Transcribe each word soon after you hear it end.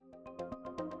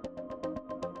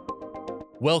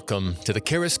Welcome to the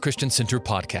Charis Christian Center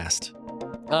podcast.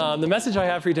 The message I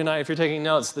have for you tonight, if you're taking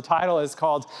notes, the title is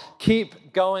called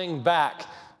Keep Going Back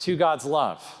to God's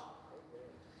Love.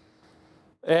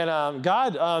 And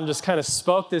God just kind of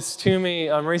spoke this to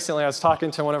me recently. I was talking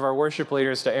to one of our worship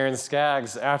leaders, to Aaron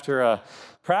Skaggs, after a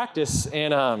practice,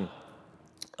 and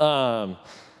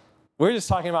we were just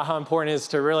talking about how important it is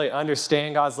to really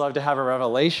understand God's love, to have a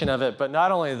revelation of it, but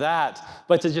not only that,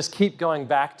 but to just keep going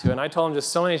back to it. And I told him just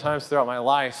so many times throughout my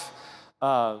life,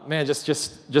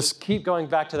 just keep going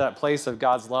back to that place of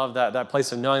God's love, that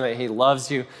place of knowing that He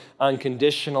loves you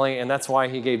unconditionally, and that's why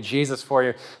He gave Jesus for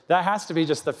you. That has to be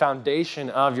just the foundation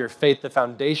of your faith, the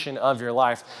foundation of your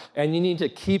life, and you need to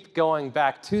keep going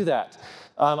back to that.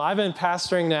 I've been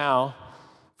pastoring now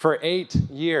for 8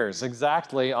 years,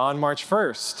 exactly on March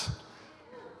 1st.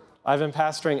 I've been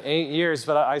pastoring 8 years,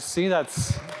 but I see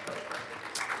that's...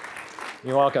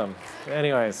 You're welcome.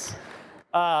 Anyways.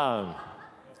 But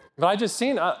I just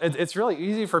seen it's really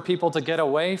easy for people to get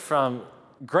away from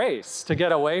grace, to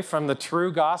get away from the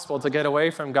true gospel, to get away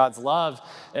from God's love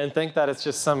and think that it's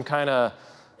just some kind of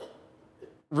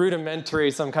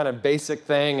rudimentary, some kind of basic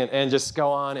thing and just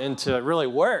go on into really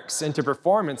works, into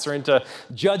performance, or into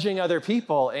judging other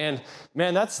people. And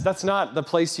man, that's not the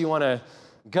place you want to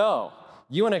go.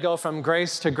 You want to go from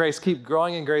grace to grace, keep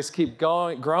growing in grace, keep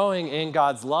growing in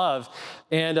God's love.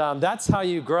 And that's how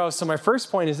you grow. So my first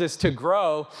point is this: to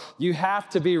grow, you have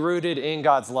to be rooted in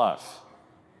God's love.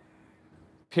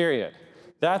 Period.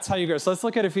 That's how you grow. So let's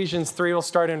look at Ephesians 3. We'll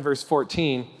start in verse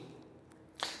 14.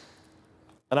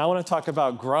 And I want to talk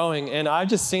about growing. And I've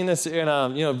just seen this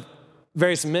in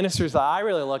various ministers that I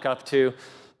really look up to.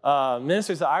 As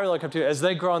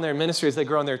they grow in their ministry, as they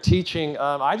grow in their teaching,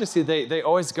 I just see they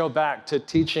always go back to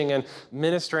teaching and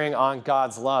ministering on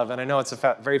God's love. And I know it's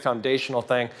a very foundational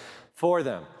thing for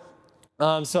them.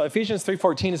 So Ephesians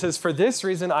 3:14, it says, "For this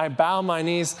reason I bow my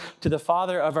knees to the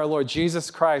Father of our Lord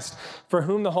Jesus Christ, for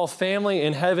whom the whole family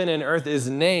in heaven and earth is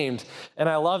named." And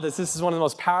I love this. This is one of the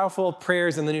most powerful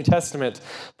prayers in the New Testament.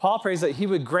 Paul prays that He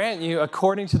would grant you,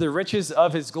 according to the riches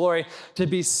of His glory, to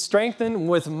be strengthened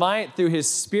with might through His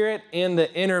Spirit in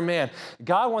the inner man.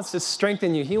 God wants to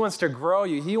strengthen you. He wants to grow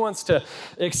you. He wants to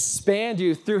expand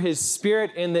you through His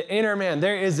Spirit in the inner man.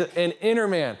 There is an inner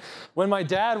man. When my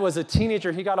dad was a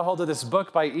teenager, he got a hold of this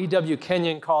book by E.W.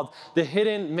 Kenyon called The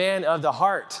Hidden Man of the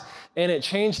Heart, and it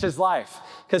changed his life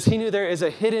because he knew there is a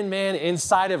hidden man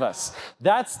inside of us.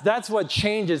 That's what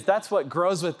changes. That's what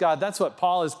grows with God. That's what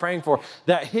Paul is praying for,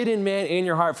 that hidden man in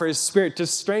your heart, for His Spirit to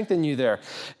strengthen you there.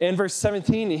 In verse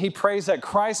 17, he prays that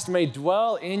Christ may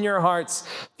dwell in your hearts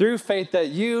through faith, that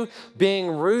you, being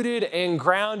rooted and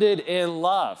grounded in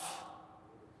love.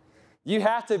 You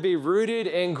have to be rooted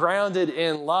and grounded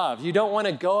in love. You don't want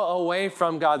to go away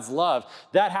from God's love.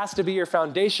 That has to be your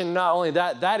foundation. Not only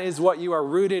that, that is what you are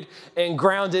rooted and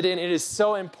grounded in. It is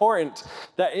so important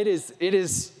that it is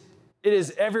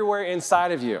everywhere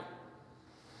inside of you.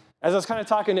 As I was kind of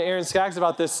talking to Aaron Skaggs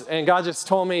about this, and God just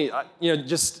told me,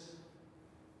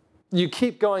 you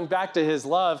keep going back to His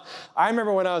love. I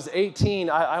remember when I was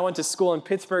 18, I went to school in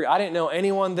Pittsburgh. I didn't know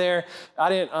anyone there. I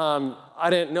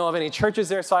didn't know of any churches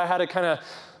there, so I had to kind of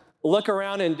look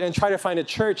around and try to find a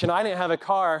church, and I didn't have a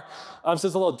car, so it's a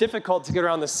little difficult to get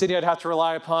around the city. I'd have to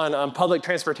rely upon public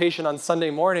transportation on Sunday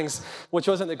mornings, which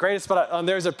wasn't the greatest, but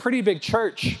there's a pretty big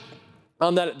church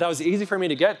that was easy for me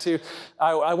to get to.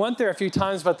 I went there a few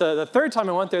times, but the third time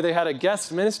I went there, they had a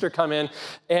guest minister come in,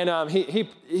 and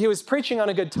he was preaching on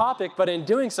a good topic, but in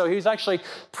doing so, he was actually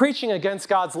preaching against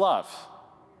God's love.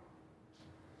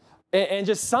 And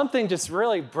just something just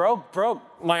really broke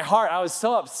my heart. I was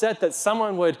so upset that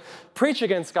someone would preach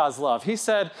against God's love. He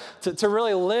said to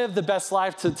really live the best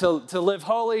life, to live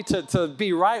holy, to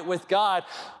be right with God,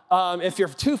 if you're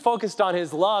too focused on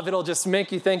His love, it'll just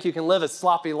make you think you can live a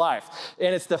sloppy life.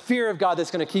 And it's the fear of God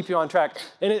that's going to keep you on track.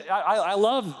 And I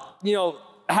love,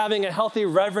 having a healthy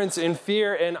reverence and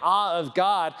fear and awe of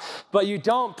God, but you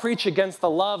don't preach against the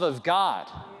love of God.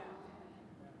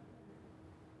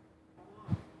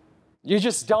 You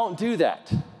just don't do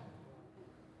that.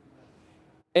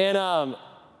 And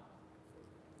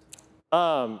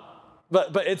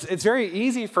But it's very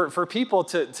easy for people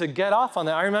to get off on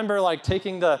that. I remember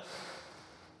taking the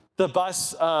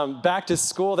bus back to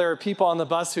school. There were people on the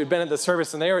bus who had been at the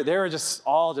service, and they were just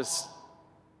all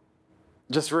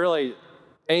really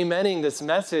amening this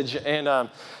message. And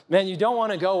man, you don't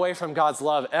want to go away from God's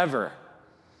love ever.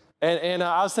 And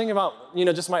I was thinking about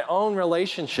just my own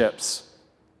relationships.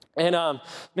 And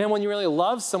man, when you really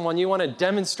love someone, you want to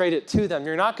demonstrate it to them.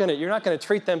 You're not gonna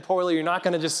treat them poorly. You're not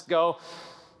gonna just go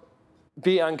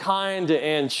be unkind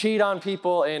and cheat on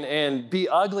people and be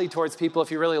ugly towards people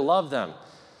if you really love them.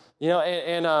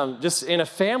 Just in a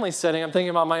family setting, I'm thinking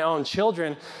about my own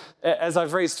children. As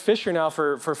I've raised Fisher now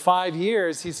for 5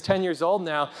 years, he's 10 years old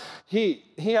now, he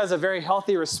has a very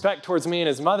healthy respect towards me and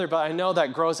his mother, but I know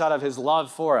that grows out of his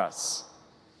love for us.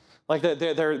 Like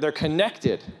they're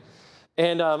connected.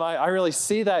 And I really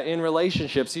see that in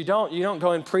relationships. You don't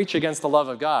go and preach against the love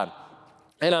of God.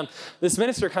 And this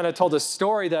minister kind of told a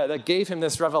story that gave him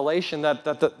this revelation that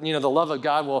the love of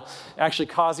God will actually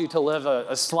cause you to live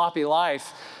a sloppy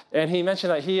life. And he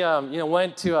mentioned that he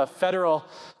went to a federal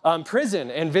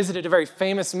prison and visited a very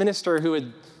famous minister who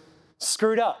had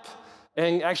screwed up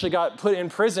and actually got put in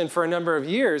prison for a number of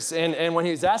years. And when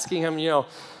he was asking him,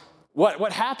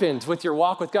 what happened with your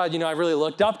walk with God? I really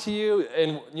looked up to you,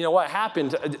 and what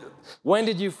happened? When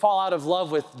did you fall out of love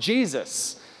with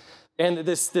Jesus? And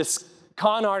this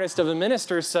con artist of a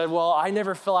minister said, well, I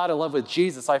never fell out of love with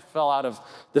Jesus. I fell out of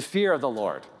the fear of the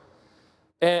Lord.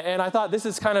 And I thought this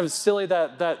is kind of silly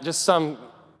that just some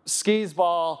skis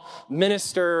ball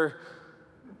minister,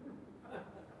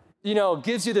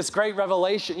 gives you this great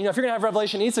revelation. If you're going to have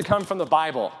revelation, it needs to come from the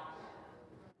Bible,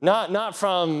 not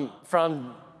from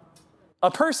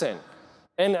a person.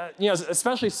 And,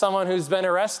 especially someone who's been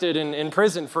arrested and in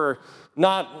prison for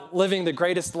not living the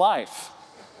greatest life.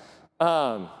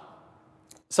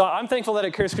 So I'm thankful that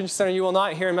at Charis Christian Center, you will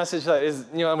not hear a message that is,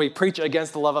 we preach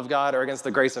against the love of God or against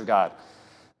the grace of God.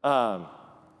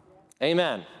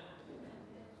 Amen.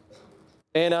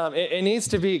 And it needs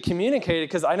to be communicated,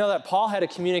 because I know that Paul had to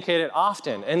communicate it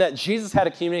often, and that Jesus had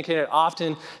to communicate it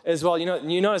often as well.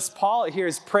 You notice Paul here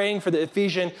is praying for the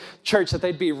Ephesian church that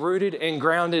they'd be rooted and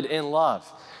grounded in love.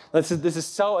 This is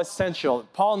so essential.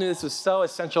 Paul knew this was so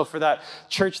essential for that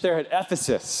church there at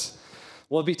Ephesus.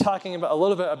 We'll be talking a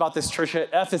little bit about this church at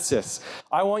Ephesus.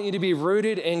 I want you to be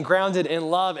rooted and grounded in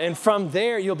love, and from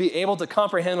there you'll be able to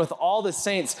comprehend with all the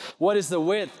saints what is the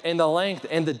width and the length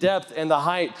and the depth and the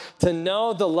height, to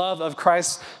know the love of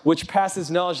Christ which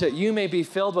passes knowledge, that you may be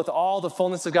filled with all the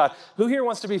fullness of God. Who here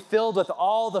wants to be filled with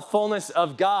all the fullness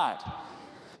of God?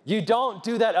 You don't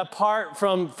do that apart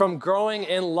from growing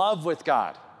in love with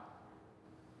God.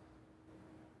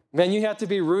 Man, you have to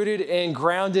be rooted and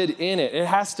grounded in it. It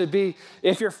has to be,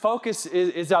 if your focus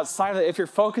is outside of it, if your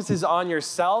focus is on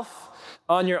yourself,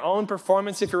 on your own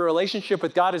performance, if your relationship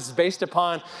with God is based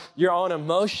upon your own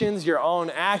emotions, your own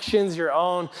actions, your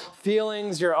own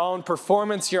feelings, your own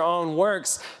performance, your own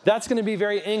works, that's going to be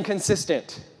very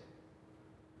inconsistent.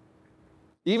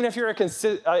 Even if you're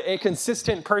a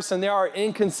consistent person, there are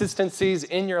inconsistencies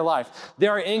in your life. There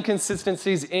are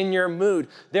inconsistencies in your mood.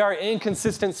 There are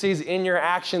inconsistencies in your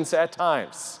actions at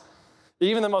times.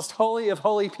 Even the most holy of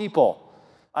holy people,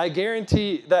 I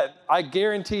guarantee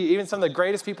even some of the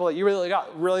greatest people that you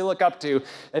really look up to,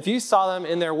 if you saw them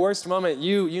in their worst moment,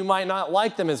 you might not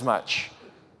like them as much.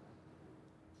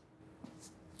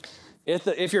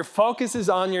 If your focus is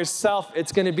on yourself,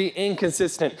 it's going to be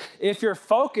inconsistent. If your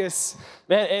focus,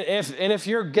 man, if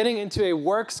you're getting into a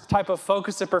works type of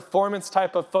focus, a performance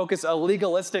type of focus, a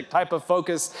legalistic type of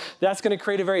focus, that's going to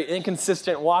create a very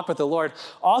inconsistent walk with the Lord.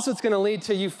 Also, it's going to lead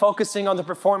to you focusing on the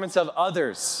performance of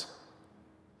others.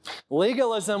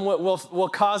 Legalism will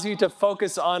cause you to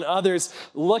focus on others,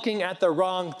 looking at the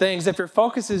wrong things. If your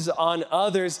focus is on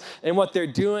others and what they're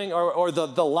doing, or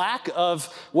the lack of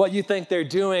what you think they're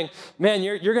doing, man,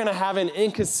 you're going to have an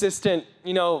inconsistent,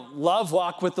 love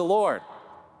walk with the Lord.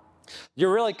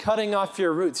 You're really cutting off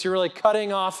your roots. You're really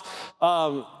cutting off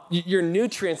your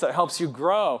nutrients that helps you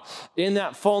grow in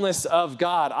that fullness of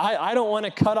God. I don't want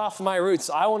to cut off my roots.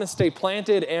 I want to stay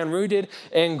planted and rooted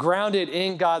and grounded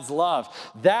in God's love.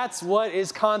 That's what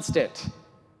is constant.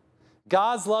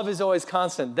 God's love is always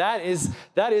constant. That is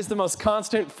the most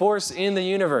constant force in the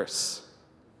universe.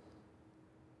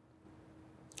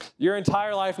 Your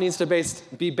entire life needs to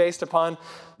be based upon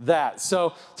that.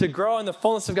 So to grow in the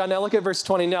fullness of God, now look at verse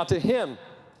 20. Now to him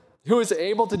who is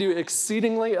able to do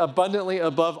exceedingly abundantly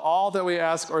above all that we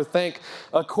ask or think,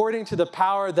 according to the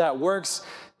power that works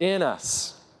in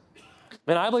us.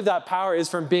 Man, I believe that power is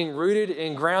from being rooted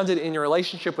and grounded in your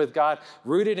relationship with God,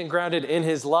 rooted and grounded in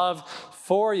his love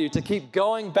for you, to keep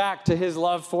going back to his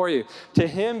love for you. To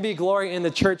him be glory in the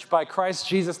church by Christ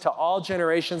Jesus to all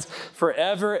generations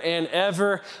forever and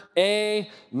ever.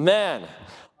 Amen.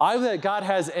 I believe that God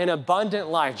has an abundant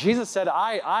life. Jesus said,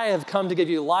 I have come to give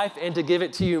you life and to give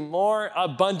it to you more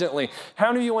abundantly.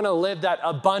 How many of you want to live that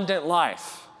abundant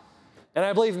life? And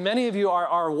I believe many of you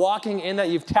are walking in that.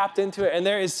 You've tapped into it, and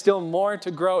there is still more to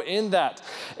grow in that.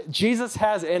 Jesus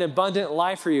has an abundant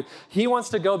life for you. He wants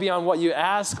to go beyond what you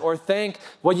ask or think,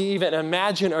 what you even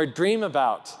imagine or dream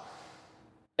about.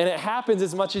 And it happens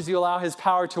as much as you allow his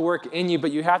power to work in you,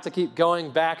 but you have to keep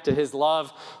going back to his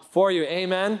love for you.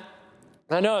 Amen?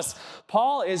 Now notice,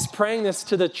 Paul is praying this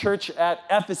to the church at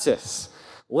Ephesus.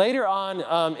 Later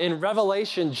on in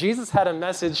Revelation, Jesus had a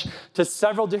message to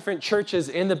several different churches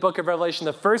in the book of Revelation.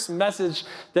 The first message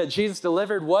that Jesus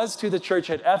delivered was to the church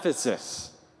at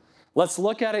Ephesus. Let's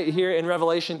look at it here in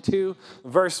Revelation 2,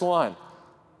 verse 1.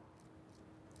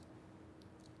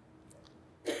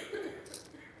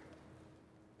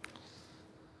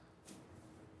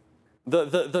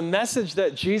 The message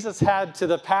that Jesus had to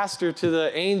the pastor, to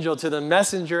the angel, to the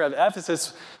messenger of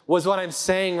Ephesus was what I'm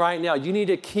saying right now. You need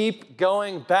to keep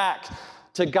going back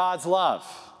to God's love.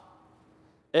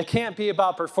 It can't be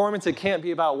about performance. It can't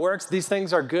be about works. These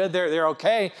things are good. They're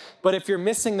okay. But if you're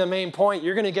missing the main point,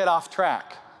 you're going to get off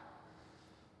track.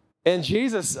 And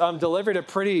Jesus delivered a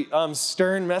pretty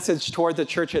stern message toward the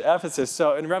church at Ephesus.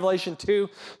 So in Revelation 2,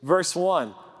 verse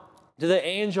 1, to the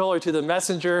angel or to the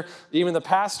messenger, even the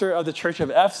pastor of the church of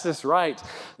Ephesus, write,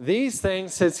 "These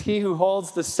things says he who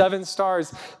holds the 7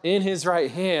 stars in his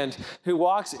right hand, who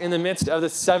walks in the midst of the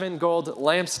 7 gold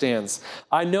lampstands.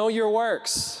 I know your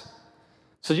works."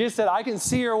 So Jesus said, I can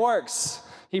see your works.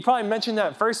 He probably mentioned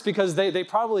that first because they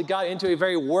probably got into a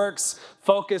very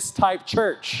works-focused type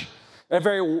church, a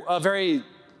very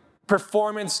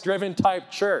performance-driven type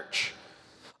church.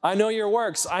 I know your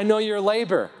works. I know your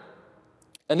labor.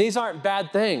 And these aren't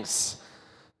bad things.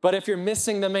 But if you're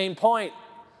missing the main point,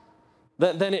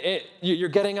 then you're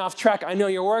getting off track. I know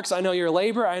your works. I know your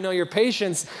labor. I know your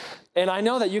patience. And I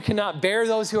know that you cannot bear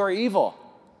those who are evil.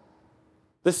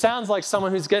 This sounds like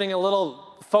someone who's getting a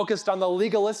little focused on the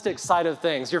legalistic side of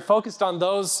things. You're focused on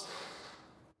those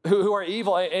who are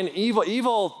evil. And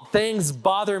evil things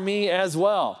bother me as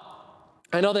well.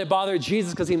 I know they bother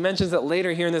Jesus because he mentions it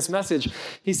later here in this message.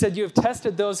 He said, you have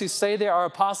tested those who say they are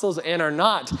apostles and are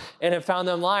not, and have found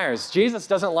them liars. Jesus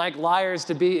doesn't like liars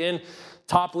to be in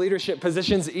top leadership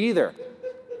positions either.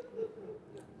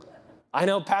 I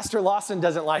know Pastor Lawson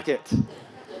doesn't like it.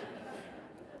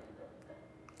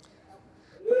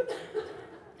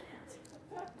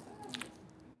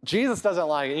 Jesus doesn't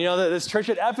like it. You know, this church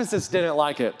at Ephesus didn't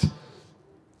like it.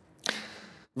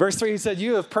 Verse 3, he said,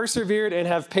 you have persevered and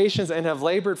have patience and have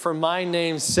labored for my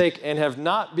name's sake and have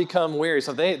not become weary.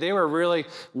 So they were really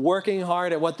working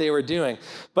hard at what they were doing.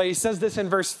 But he says this in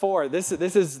verse 4. This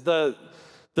is the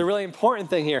really important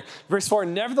thing here. Verse 4,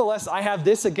 nevertheless, I have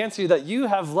this against you, that you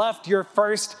have left your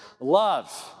first love.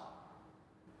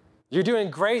 You're doing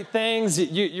great things.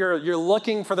 You're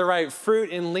looking for the right fruit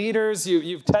in leaders.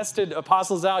 You've tested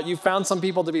apostles out. You've found some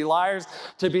people to be liars,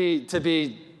 to be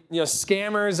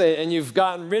scammers, and you've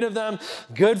gotten rid of them.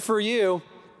 Good for you.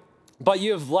 But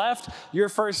you have left your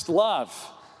first love.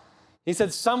 He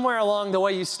said somewhere along the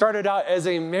way you started out as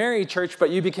a Mary church, but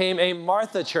you became a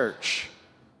Martha church.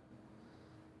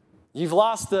 You've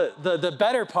lost the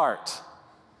better part.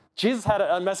 Jesus had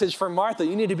a message for Martha.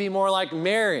 You need to be more like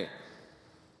Mary.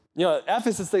 You know, at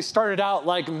Ephesus, they started out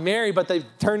like Mary, but they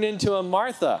turned into a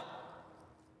Martha.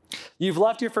 You've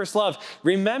left your first love.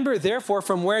 Remember, therefore,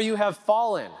 from where you have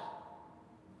fallen.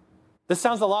 This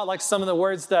sounds a lot like some of the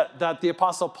words that the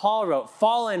Apostle Paul wrote.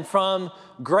 Fallen from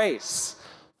grace.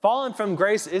 Fallen from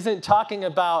grace isn't talking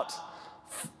about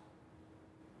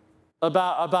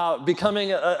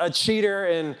becoming a cheater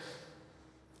and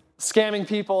scamming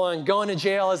people and going to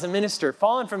jail as a minister.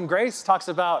 Fallen from grace talks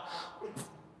about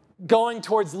going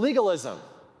towards legalism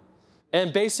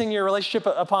and basing your relationship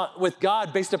with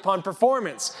God based upon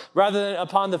performance rather than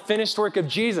upon the finished work of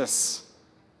Jesus.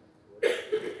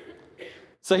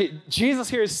 So Jesus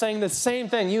here is saying the same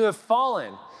thing. You have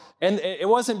fallen. And it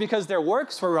wasn't because their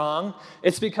works were wrong.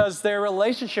 It's because their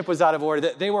relationship was out of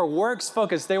order. They were works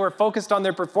focused. They were focused on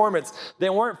their performance.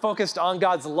 They weren't focused on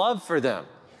God's love for them.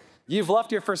 You've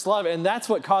left your first love, and that's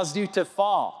what caused you to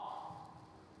fall.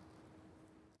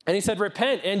 And he said,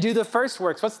 repent and do the first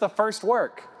works. What's the first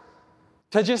work?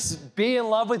 To just be in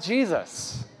love with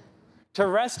Jesus, to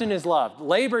rest in his love,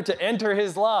 labor to enter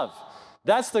his love.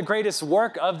 That's the greatest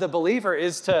work of the believer,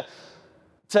 is to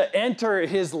enter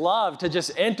his love, to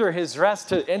just enter his rest,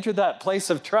 to enter that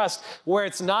place of trust where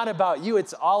it's not about you,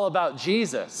 it's all about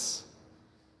Jesus.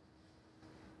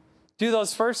 Do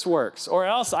those first works, or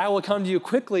else I will come to you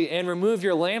quickly and remove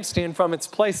your lampstand from its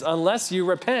place unless you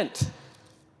repent.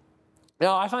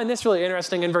 Now, I find this really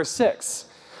interesting in verse 6.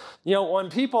 You know,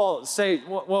 when people say,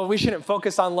 well, we shouldn't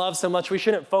focus on love so much, we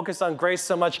shouldn't focus on grace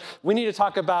so much, we need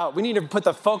to put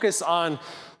the focus on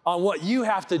what you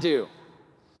have to do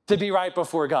to be right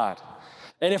before God.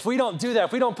 And if we don't do that,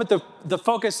 if we don't put the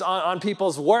focus on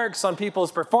people's works, on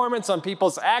people's performance, on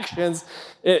people's actions,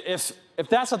 if if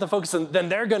that's not the focus, then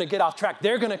they're going to get off track.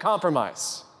 They're going to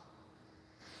compromise.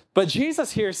 But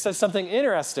Jesus here says something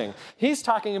interesting. He's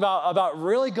talking about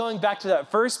really going back to that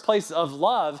first place of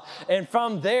love, and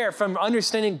from there, from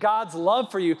understanding God's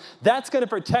love for you, that's going to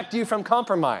protect you from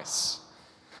compromise.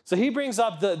 So he brings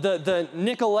up the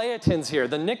Nicolaitans here.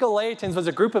 The Nicolaitans was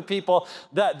a group of people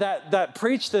that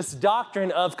preached this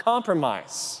doctrine of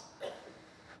compromise.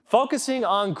 Focusing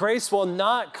on grace will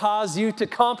not cause you to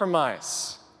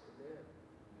compromise.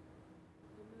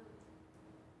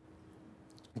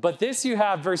 But this you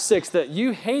have, verse 6, that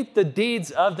you hate the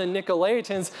deeds of the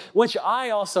Nicolaitans, which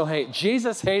I also hate.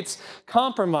 Jesus hates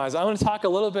compromise. I want to talk a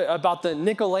little bit about the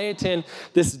Nicolaitan,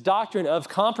 this doctrine of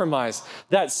compromise.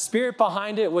 That spirit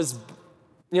behind it was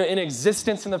in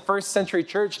existence in the first century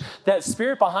church. That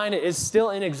spirit behind it is still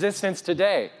in existence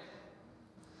today.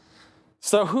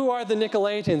 So who are the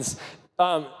Nicolaitans?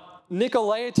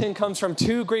 Nicolaitan comes from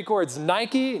two Greek words,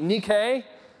 Nike, Nike.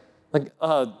 Like,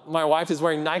 my wife is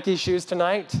wearing Nike shoes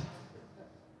tonight.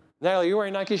 Natalie, are you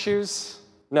wearing Nike shoes?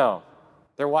 No.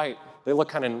 They're white. They look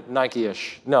kind of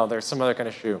Nike-ish. No, they're some other kind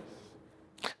of shoe.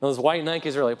 Those white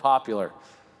Nikes are really popular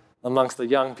amongst the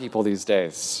young people these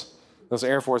days. Those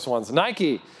Air Force Ones.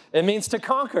 Nike, it means to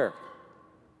conquer.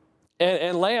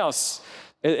 And laos,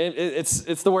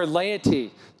 it's the word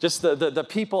laity, just the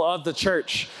people of the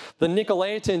church. The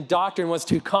Nicolaitan doctrine was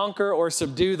to conquer or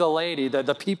subdue the laity,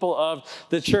 the people of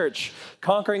the church,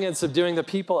 conquering and subduing the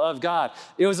people of God.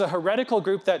 It was a heretical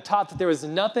group that taught that there was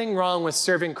nothing wrong with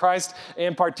serving Christ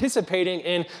and participating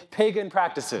in pagan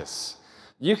practices.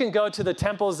 You can go to the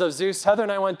temples of Zeus. Heather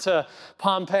and I went to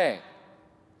Pompeii,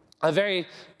 a very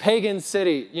pagan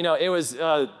city. It was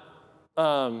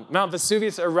Mount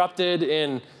Vesuvius erupted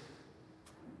in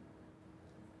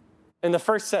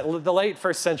the late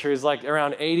first century, is like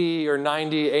around 80 or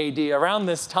 90 AD, around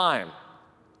this time,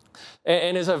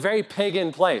 and is a very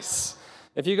pagan place.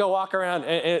 If you go walk around,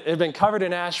 it had been covered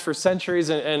in ash for centuries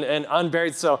and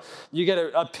unburied, so you get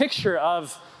a picture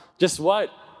of just what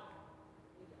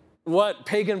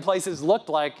pagan places looked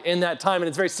like in that time, and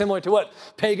it's very similar to what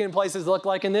pagan places look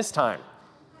like in this time.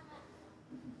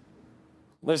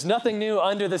 There's nothing new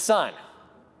under the sun.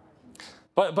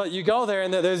 But you go there,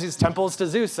 and there's these temples to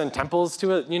Zeus and temples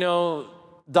to,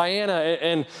 Diana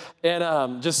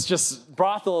and just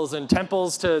brothels and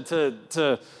temples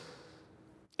to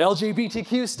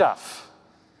LGBTQ stuff.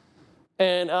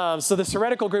 And so this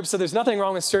heretical group said there's nothing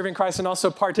wrong with serving Christ and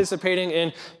also participating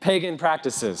in pagan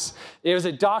practices. It was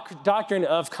a doctrine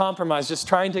of compromise, just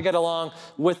trying to get along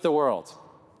with the world.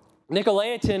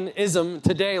 Nicolaitanism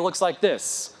today looks like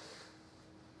this.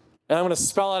 And I'm going to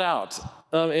spell it out.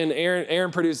 In Aaron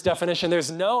Purdue's definition,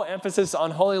 there's no emphasis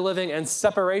on holy living and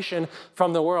separation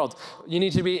from the world. You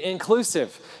need to be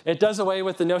inclusive. It does away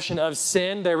with the notion of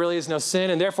sin. There really is no sin,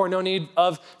 and therefore no need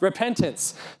of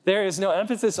repentance. There is no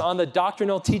emphasis on the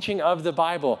doctrinal teaching of the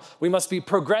Bible. We must be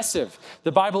progressive.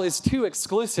 The Bible is too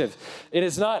exclusive. It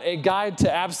is not a guide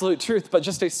to absolute truth, but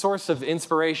just a source of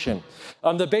inspiration.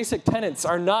 The basic tenets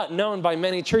are not known by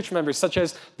many church members, such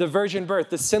as the virgin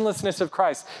birth, the sinlessness of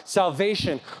Christ,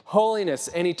 salvation, holiness,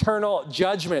 and eternal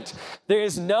judgment. There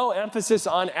is no emphasis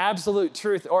on absolute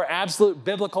truth or absolute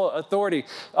biblical authority.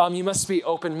 You must be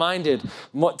open-minded.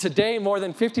 Today, more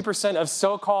than 50% of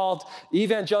so-called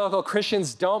evangelical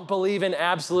Christians don't believe in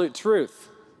absolute truth.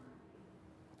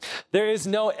 There is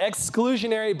no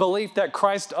exclusionary belief that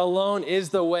Christ alone is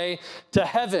the way to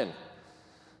heaven.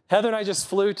 Heather and I just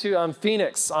flew to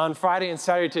Phoenix on Friday and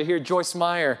Saturday to hear Joyce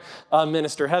Meyer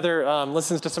minister. Heather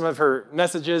listens to some of her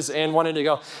messages and wanted to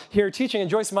go hear teaching. And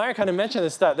Joyce Meyer kind of mentioned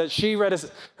this, that she heard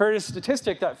a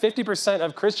statistic that 50%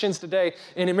 of Christians today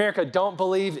in America don't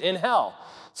believe in hell.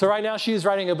 So right now she's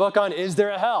writing a book on, is there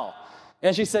a hell?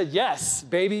 And she said, yes,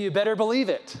 baby, you better believe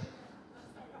it.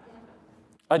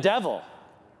 A devil.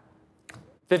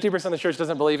 50% of the church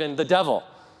doesn't believe in the devil.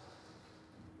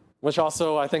 Which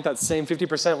also, I think that same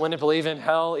 50% wouldn't believe in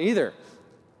hell either.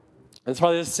 It's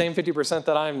probably the same 50%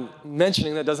 that I'm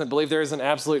mentioning that doesn't believe there is an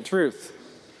absolute truth.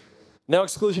 No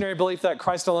exclusionary belief that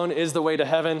Christ alone is the way to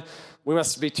heaven. We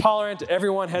must be tolerant.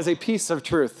 Everyone has a piece of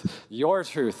truth, your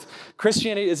truth.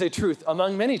 Christianity is a truth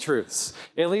among many truths.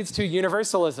 It leads to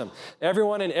universalism.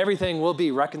 Everyone and everything will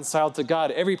be reconciled to God.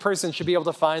 Every person should be able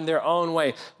to find their own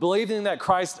way. Believing that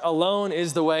Christ alone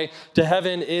is the way to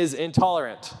heaven is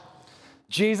intolerant.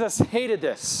 Jesus hated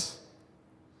this.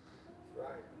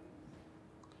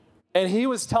 And he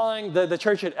was telling the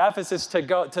church at Ephesus to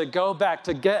go back,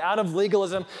 to get out of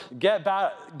legalism, get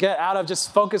out of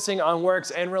just focusing on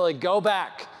works, and really go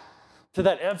back to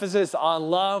that emphasis on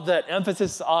love, that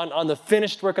emphasis on the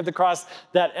finished work of the cross,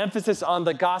 that emphasis on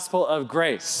the gospel of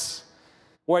grace.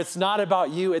 where it's not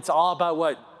about you, it's all about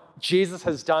what Jesus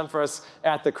has done for us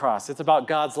at the cross. It's about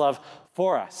God's love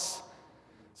for us.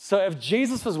 So if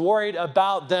Jesus was worried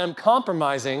about them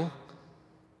compromising,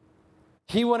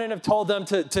 he wouldn't have told them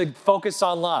to focus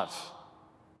on love.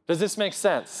 Does this make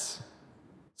sense?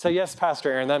 Say yes,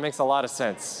 Pastor Aaron, that makes a lot of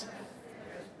sense.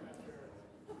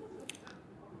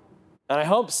 And I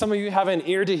hope some of you have an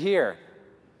ear to hear.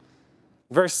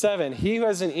 Verse 7, he who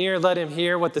has an ear, let him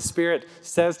hear what the Spirit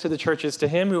says to the churches. To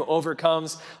him who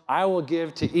overcomes, I will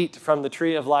give to eat from the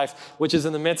tree of life, which is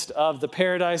in the midst of the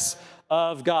paradise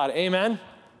of God. Amen?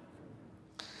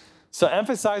 So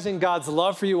emphasizing God's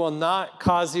love for you will not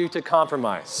cause you to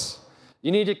compromise.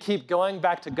 You need to keep going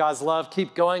back to God's love,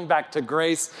 keep going back to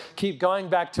grace, keep going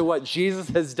back to what Jesus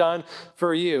has done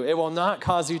for you. It will not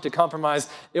cause you to compromise.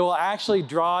 It will actually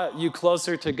draw you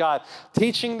closer to God.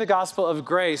 Teaching the gospel of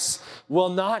grace will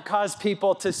not cause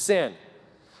people to sin.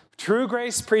 True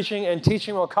grace preaching and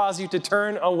teaching will cause you to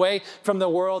turn away from the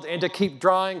world and to keep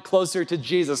drawing closer to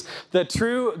Jesus. The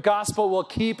true gospel will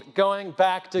keep going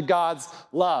back to God's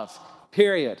love,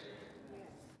 period.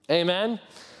 Amen?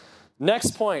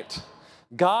 Next point.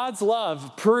 God's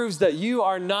love proves that you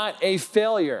are not a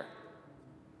failure.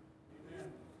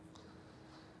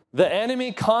 The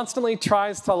enemy constantly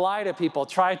tries to lie to people,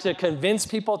 try to convince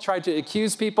people, try to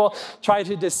accuse people, try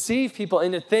to deceive people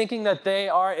into thinking that they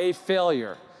are a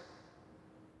failure.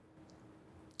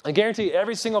 I guarantee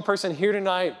every single person here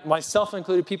tonight, myself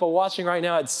included, people watching right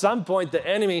now, at some point the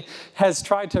enemy has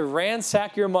tried to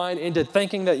ransack your mind into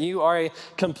thinking that you are a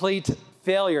complete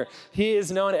failure. He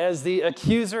is known as the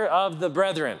accuser of the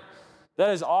brethren. That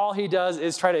is all he does,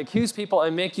 is try to accuse people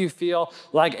and make you feel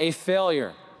like a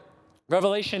failure.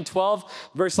 Revelation 12,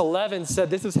 verse 11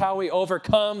 said, this is how we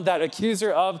overcome that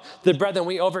accuser of the brethren.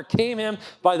 We overcame him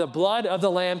by the blood of the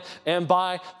Lamb and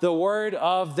by the word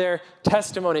of their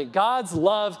testimony. God's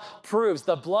love proves,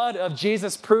 the blood of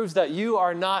Jesus proves that you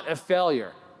are not a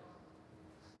failure.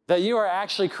 That you are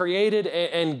actually created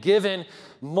and given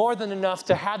more than enough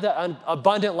to have that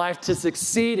abundant life, to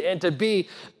succeed and to be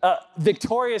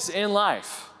victorious in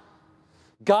life.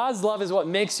 God's love is what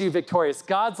makes you victorious.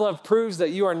 God's love proves that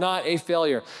you are not a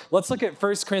failure. Let's look at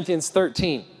 1 Corinthians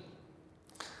 13.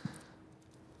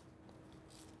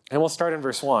 And we'll start in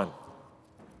verse 1.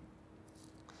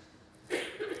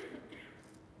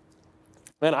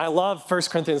 Man, I love 1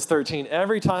 Corinthians 13.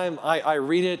 Every time I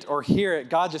read it or hear it,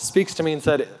 God just speaks to me and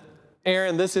said,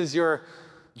 Aaron, this is your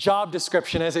job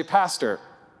description as a pastor.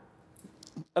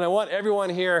 And I want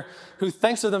everyone here who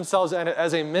thinks of themselves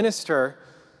as a minister,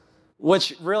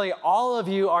 which really all of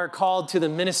you are called to the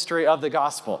ministry of the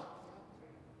gospel.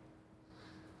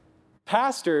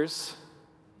 Pastors,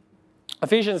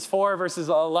 Ephesians 4, verses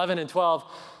 11 and 12,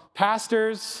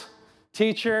 pastors,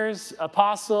 teachers,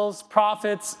 apostles,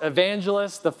 prophets,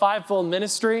 evangelists, the fivefold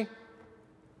ministry.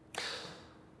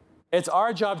 It's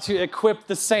our job to equip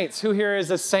the saints. Who here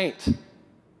is a saint?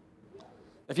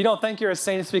 If you don't think you're a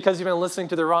saint, it's because you've been listening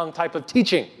to the wrong type of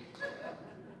teaching.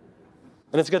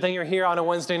 And it's a good thing you're here on a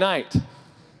Wednesday night.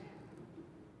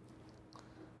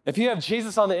 If you have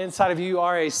Jesus on the inside of you, you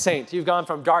are a saint. You've gone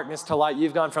from darkness to light.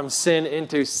 You've gone from sin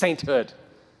into sainthood.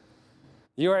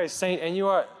 You are a saint, and you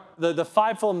are the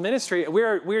fivefold ministry.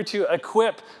 We're to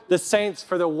equip the saints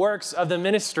for the works of the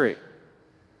ministry.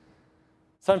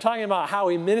 So I'm talking about how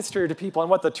we minister to people and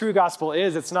what the true gospel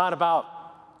is. It's not about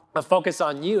a focus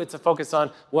on you. It's a focus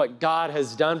on what God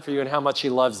has done for you and how much he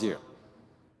loves you.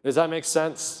 Does that make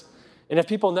sense? And if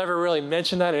people never really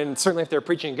mention that, and certainly if they're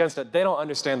preaching against it, they don't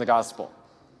understand the gospel.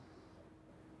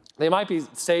 They might be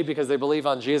saved because they believe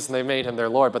on Jesus and they made him their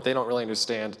Lord, but they don't really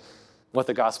understand what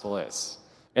the gospel is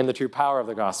and the true power of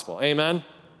the gospel. Amen?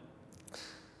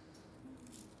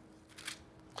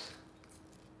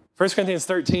 1 Corinthians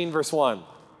 13, verse 1.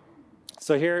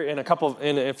 So here in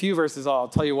a few verses, I'll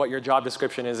tell you what your job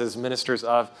description is as ministers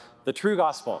of the true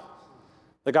gospel,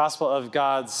 the gospel of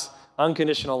God's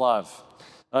unconditional love,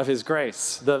 of his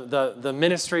grace, the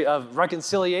ministry of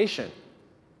reconciliation.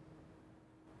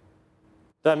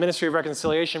 That ministry of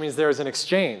reconciliation means there is an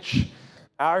exchange.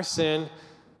 Our sin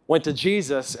went to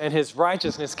Jesus and his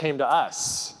righteousness came to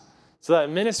us. So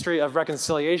that ministry of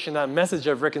reconciliation, that message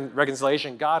of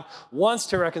reconciliation, God wants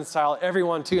to reconcile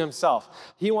everyone to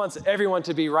himself. He wants everyone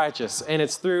to be righteous. And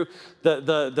it's through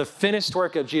the finished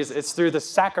work of Jesus. It's through the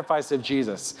sacrifice of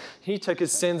Jesus. He took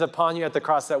his sins upon you at the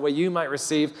cross. That way you might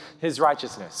receive his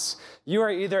righteousness. You are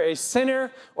either a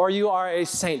sinner or you are a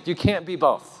saint. You can't be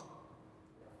both.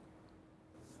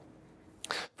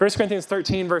 1 Corinthians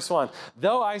 13, verse 1.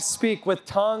 Though I speak with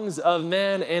tongues of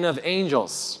men and of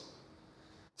angels.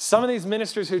 Some of these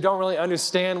ministers who don't really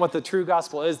understand what the true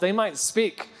gospel is, they might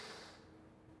speak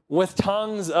with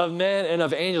tongues of men and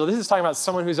of angels. This is talking about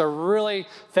someone who's a really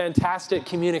fantastic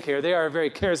communicator. They are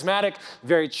very charismatic,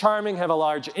 very charming, have a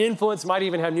large influence, might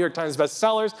even have New York Times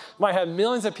bestsellers, might have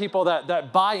millions of people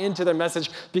that buy into their message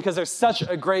because they're such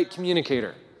a great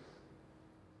communicator.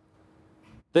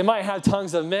 They might have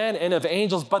tongues of men and of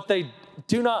angels, but they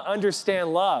do not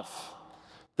understand love.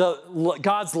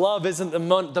 God's love isn't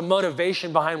the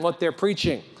motivation behind what they're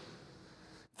preaching.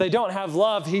 If they don't have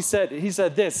love, he said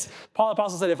this. Paul the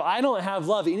Apostle said, if I don't have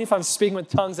love, even if I'm speaking with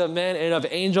tongues of men and of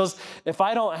angels, if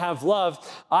I don't have love,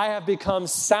 I have become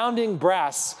sounding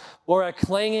brass or a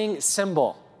clanging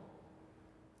cymbal.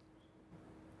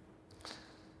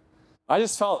 I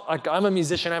just felt like I'm a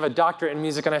musician. I have a doctorate in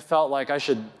music, and I felt like I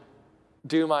should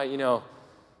do my,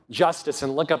 justice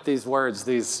and look up these words,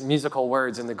 these musical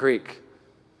words in the Greek.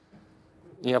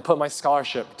 Put my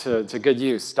scholarship to good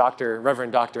use.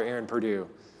 Reverend Dr. Aaron Purdue.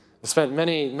 I spent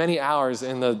many, many hours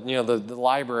in the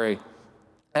library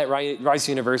at Rice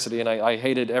University, and I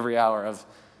hated every hour of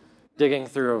digging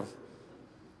through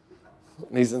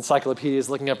these encyclopedias,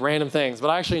 looking up random things, but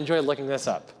I actually enjoyed looking this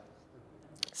up.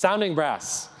 Sounding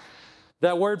brass.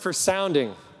 That word for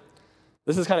sounding,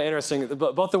 this is kind of interesting.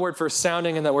 Both the word for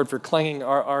sounding and that word for clanging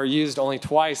are used only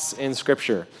twice in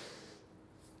Scripture.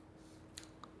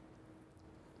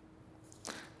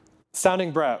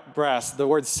 Sounding brass, the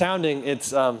word sounding,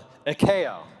 it's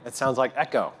ekeo. It sounds like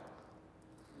echo.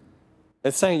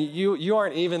 It's saying you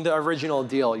aren't even the original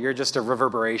deal. You're just a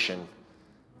reverberation.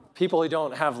 People who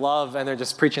don't have love and they're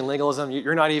just preaching legalism,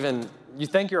 you're not even, you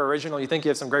think you're original, you think you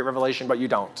have some great revelation, but you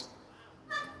don't.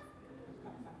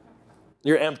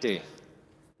 You're empty.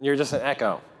 You're just an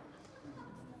echo.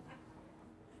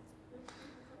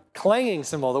 Clanging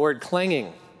cymbal, the word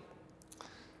clanging.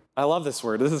 I love this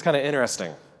word. This is kind of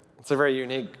interesting. It's a very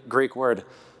unique Greek word.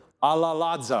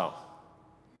 Alalazo.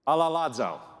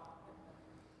 Alalazo.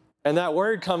 And that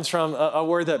word comes from a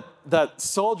word that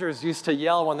soldiers used to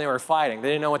yell when they were fighting. They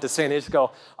didn't know what to say, and they just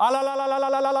go,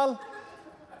 alalalalalalalal.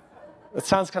 It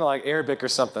sounds kind of like Arabic or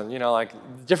something. Like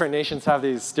different nations have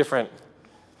these different,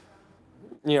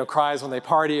 cries when they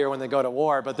party or when they go to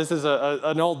war. But this is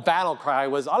an old battle cry,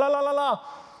 was alalalala.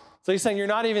 So he's saying you're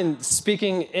not even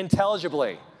speaking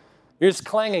intelligibly. You're just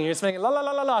clanging. You're just making la la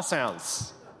la la la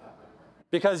sounds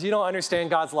because you don't understand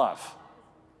God's love.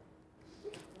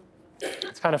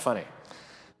 It's kind of funny.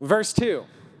 Verse 2.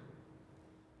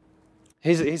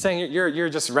 He's saying you're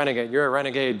just renegade. You're a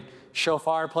renegade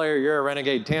shofar player. You're a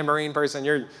renegade tambourine person.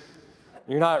 You're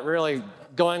not really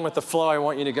going with the flow I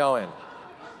want you to go in.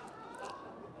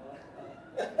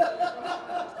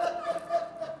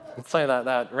 It's saying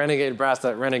that renegade brass,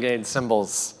 that renegade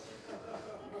cymbals.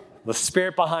 The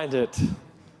spirit behind it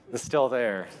is still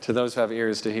there to those who have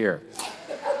ears to hear.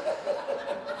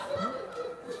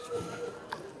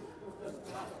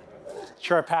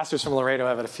 Sure, our pastors from Laredo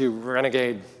have a few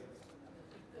renegade,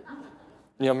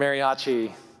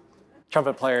 mariachi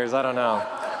trumpet players. I don't know.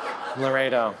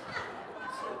 Laredo.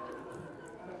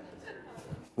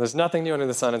 There's nothing new under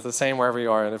the sun. It's the same wherever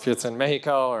you are, and if it's in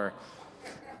Mexico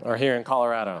or here in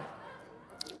Colorado.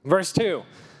 Verse 2.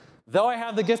 Though I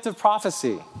have the gift of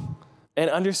prophecy and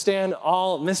understand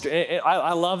all mystery.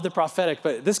 I love the prophetic,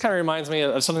 but this kind of reminds me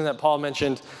of something that Paul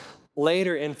mentioned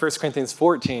later in 1 Corinthians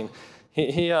 14.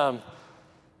 In 1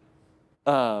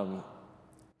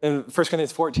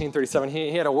 Corinthians 14:37,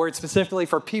 he had a word specifically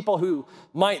for people who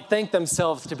might think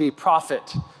themselves to be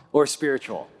prophet or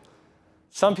spiritual.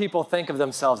 Some people think of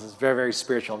themselves as very, very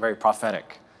spiritual and very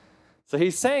prophetic. So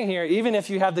he's saying here, even if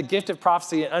you have the gift of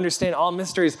prophecy and understand all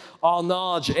mysteries, all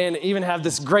knowledge, and even have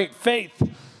this great faith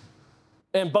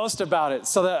and boast about it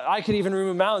so that I could even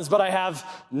remove mountains, but I have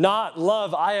not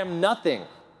love, I am nothing.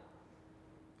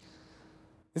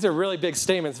 These are really big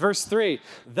statements. Verse 3,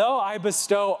 though I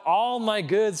bestow all my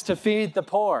goods to feed the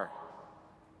poor.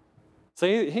 So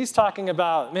he's talking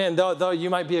about, man, though you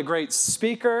might be a great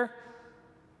speaker,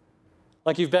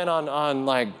 like you've been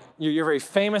on you're very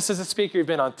famous as a speaker, you've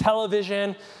been on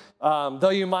television,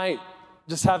 though you might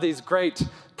just have these great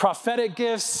prophetic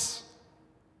gifts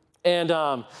and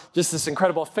just this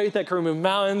incredible faith that can remove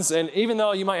mountains, and even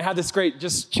though you might have this great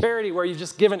just charity where you've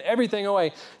just given everything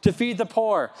away to feed the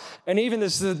poor, and even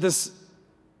this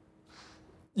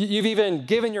you've even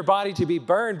given your body to be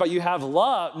burned, but you have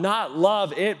love, not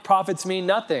love, it profits me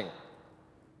nothing.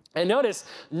 And notice,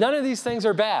 none of these things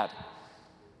are bad.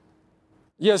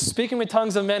 Speaking with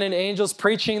tongues of men and angels,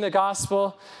 preaching the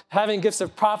gospel, having gifts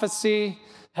of prophecy,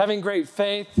 having great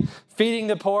faith, feeding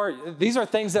the poor. These are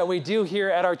things that we do here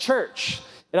at our church.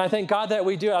 And I thank God that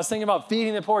we do. I was thinking about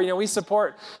feeding the poor. We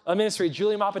support a ministry,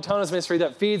 Julie Mapatona's ministry,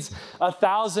 that feeds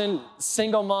 1,000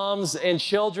 single moms and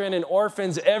children and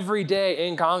orphans every day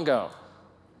in Congo.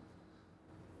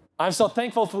 I'm so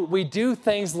thankful we do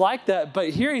things like that. But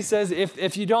here he says,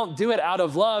 if you don't do it out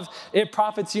of love, it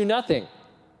profits you nothing.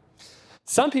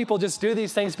 Some people just do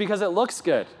these things because it looks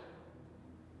good.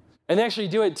 And they actually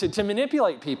do it to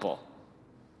manipulate people.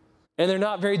 And they're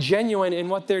not very genuine in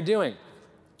what they're doing.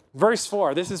 Verse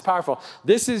 4, this is powerful.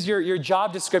 This is your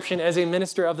job description as a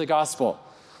minister of the gospel.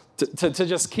 To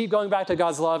just keep going back to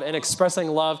God's love and expressing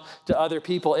love to other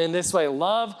people in this way.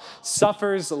 Love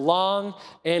suffers long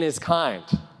and is kind.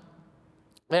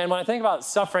 Man, when I think about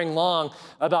suffering long,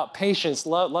 about patience,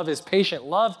 love is patient.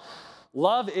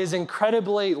 Love is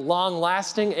incredibly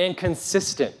long-lasting and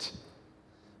consistent.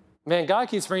 Man, God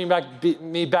keeps bringing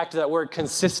me back to that word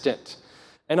consistent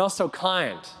and also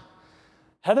kind.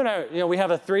 Heather and I, we have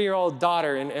a 3-year-old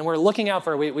daughter, and we're looking out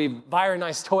for her. We buy her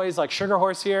nice toys like Sugar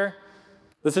Horse here.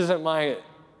 This isn't my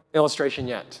illustration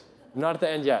yet. I'm not at the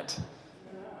end yet.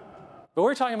 But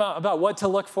we're talking about what to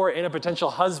look for in a potential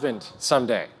husband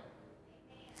someday.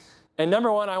 And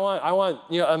number one, I want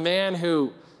a man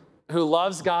who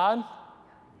loves God,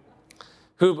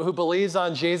 who believes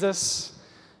on Jesus.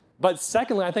 But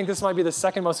secondly, I think this might be the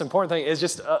second most important thing, is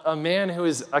just a man who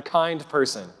is a kind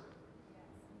person.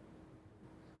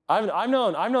 I've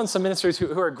known some ministers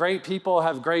who are great people,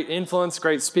 have great influence,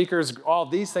 great speakers, all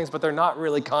these things, but they're not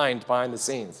really kind behind the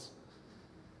scenes.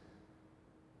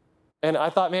 And I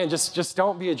thought, man, just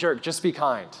don't be a jerk. Just be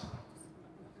kind.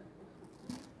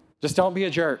 Just don't be a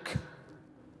jerk.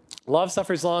 Love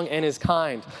suffers long and is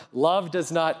kind. Love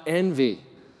does not envy.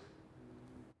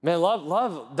 Man,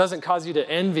 love doesn't cause you to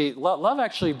envy. Love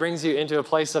actually brings you into a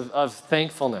place of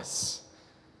thankfulness.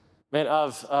 Man,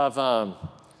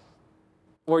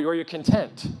 where you're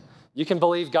content. You can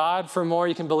believe God for more.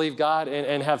 You can believe God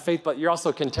and have faith, but you're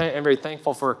also content and very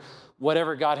thankful for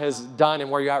whatever God has done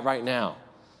and where you're at right now.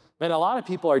 Man, a lot of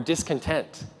people are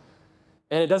discontent.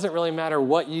 And it doesn't really matter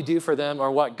what you do for them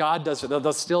or what God does for them.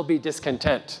 They'll still be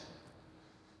discontent.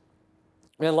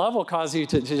 Man, love will cause you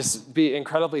to just be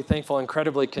incredibly thankful,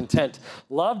 incredibly content.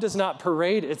 Love does not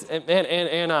parade.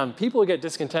 People who get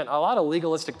discontent, a lot of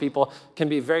legalistic people can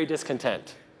be very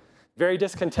discontent. Very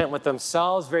discontent with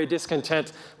themselves, very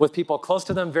discontent with people close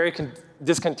to them, very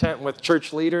discontent with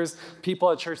church leaders, people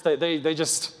at church, they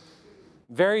just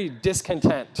very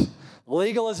discontent.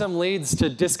 Legalism leads to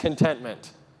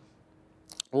discontentment.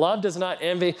 Love does not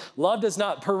envy. Love does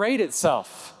not parade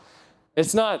itself.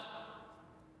 It's not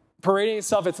parading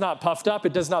itself. It's not puffed up.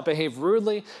 It does not behave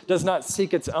rudely, does not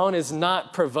seek its own, is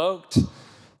not provoked,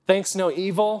 thinks no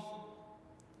evil.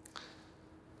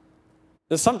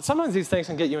 Sometimes these things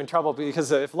can get you in trouble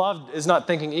because if love is not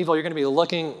thinking evil, you're going to be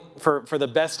looking for the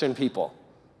best in people.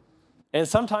 And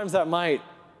sometimes that might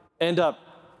end up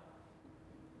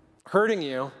hurting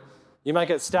you. You might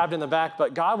get stabbed in the back,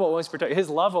 but God will always protect. His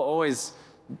love will always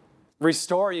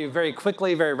restore you very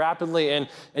quickly, very rapidly, and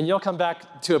you'll come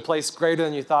back to a place greater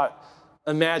than you thought,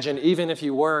 imagine, even if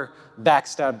you were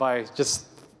backstabbed by just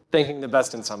thinking the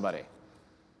best in somebody.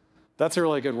 That's a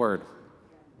really good word.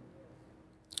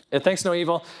 It thinks no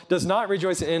evil, does not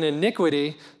rejoice in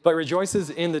iniquity, but rejoices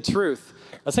in the truth.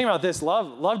 I was thinking about this.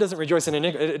 Love doesn't rejoice in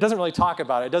iniquity. It doesn't really talk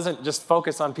about it. It doesn't just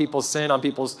focus on people's sin, on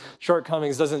people's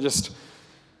shortcomings. It doesn't just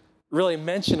really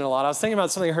mention it a lot. I was thinking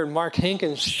about something I heard Mark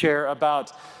Hankins share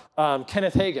about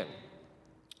Kenneth Hagin.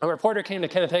 A reporter came to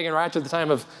Kenneth Hagin right after the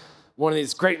time of one of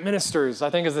these great ministers. I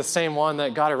think is the same one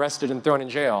that got arrested and thrown in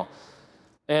jail.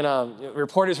 And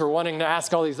reporters were wanting to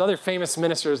ask all these other famous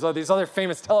ministers, these other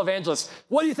famous televangelists,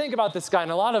 what do you think about this guy?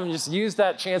 And a lot of them just used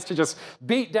that chance to just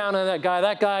beat down on that guy.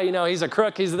 That guy, he's a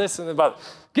crook, he's this and that, but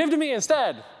give to me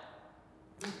instead.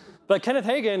 But Kenneth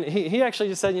Hagin, he actually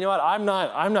just said, you know what, I'm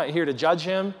not here to judge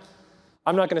him.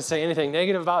 I'm not going to say anything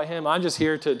negative about him. I'm just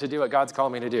here to do what God's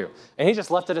called me to do. And he just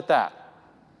left it at that.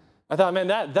 I thought, man,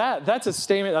 that's a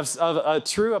statement of a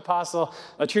true apostle,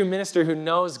 a true minister who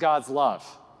knows God's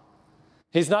love.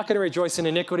 He's not going to rejoice in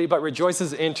iniquity, but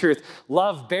rejoices in truth.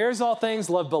 Love bears all things.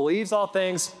 Love believes all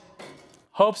things.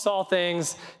 Hopes all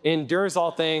things. Endures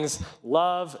all things.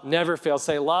 Love never fails.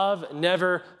 Say, love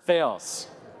never fails.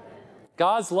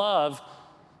 God's love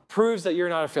proves that you're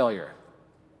not a failure.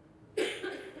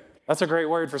 That's a great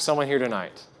word for someone here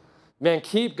tonight. Man,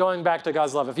 keep going back to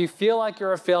God's love. If you feel like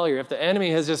you're a failure, if the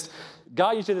enemy has just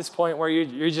got you to this point where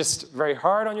you're just very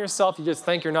hard on yourself, you just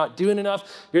think you're not doing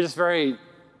enough, you're just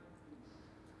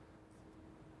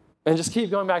and just keep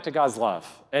going back to God's love.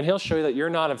 And he'll show you that you're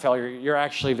not a failure. You're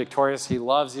actually victorious. He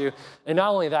loves you. And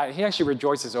not only that, he actually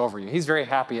rejoices over you. He's very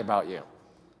happy about you.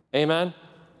 Amen?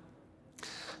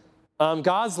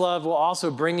 God's love will also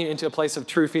bring you into a place of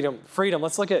true freedom.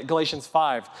 Let's look at Galatians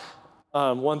 5,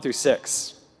 1 through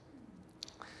 6.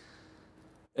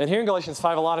 And here in Galatians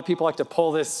 5, a lot of people like to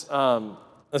pull this, a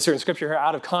certain scripture here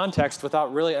out of context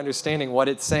without really understanding what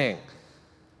it's saying.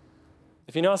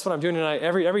 If you notice what I'm doing tonight,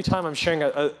 every time I'm sharing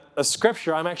a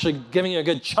scripture, I'm actually giving you a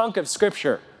good chunk of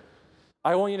scripture.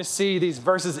 I want you to see these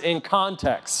verses in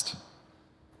context,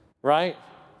 right?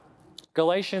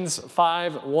 Galatians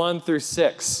 5, 1 through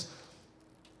 6.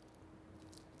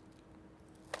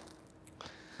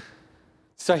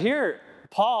 So here,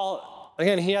 Paul,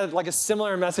 again, he had like a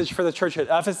similar message for the church at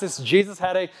Ephesus. Jesus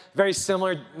had a very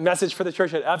similar message for the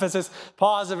church at Ephesus.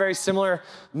 Paul has a very similar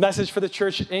message for the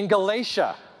church in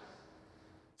Galatia.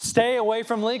 Stay away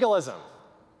from legalism.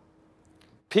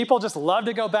 People just love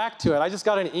to go back to it. I just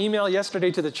got an email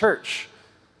yesterday to the church.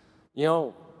 You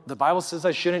know, the Bible says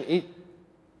I shouldn't eat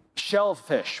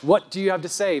shellfish. What do you have to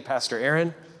say, Pastor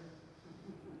Aaron?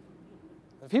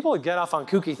 People would get off on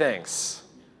kooky things.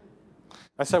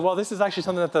 I said, well, this is actually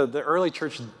something that the early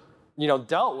church,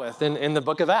 dealt with in the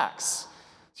book of Acts.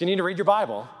 So you need to read your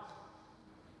Bible.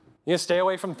 You stay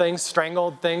away from things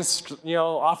strangled, things,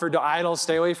 offered to idols.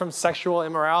 Stay away from sexual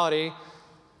immorality.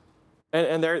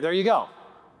 And there you go.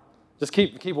 Just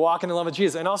keep walking in love with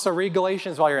Jesus. And also read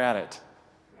Galatians while you're at it.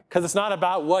 Because it's not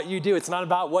about what you do. It's not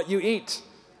about what you eat.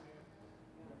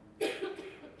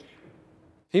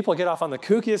 People get off on the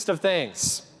kookiest of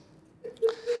things.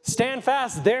 Stand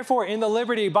fast, therefore, in the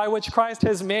liberty by which Christ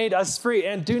has made us free,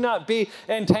 and do not be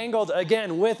entangled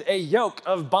again with a yoke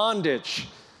of bondage.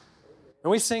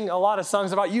 And we sing a lot of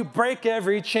songs about you break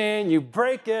every chain, you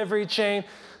break every chain.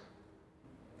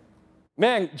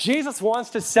 Man, Jesus wants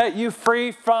to set you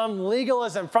free from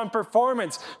legalism, from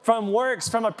performance, from works,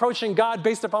 from approaching God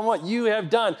based upon what you have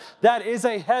done. That is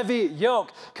a heavy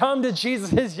yoke. Come to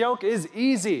Jesus. His yoke is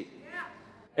easy.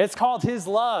 It's called his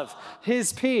love,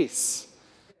 his peace,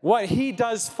 what he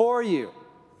does for you.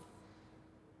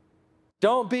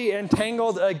 Don't be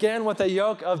entangled again with a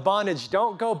yoke of bondage.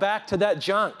 Don't go back to that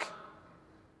junk.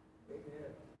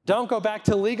 Don't go back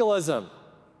to legalism.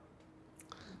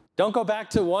 Don't go back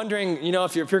to wondering,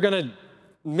 if you're going to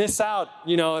miss out,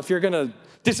 if you're going to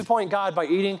disappoint God by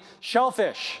eating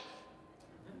shellfish.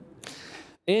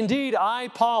 Indeed, I,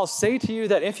 Paul, say to you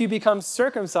that if you become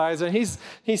circumcised, and he's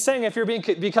saying if you're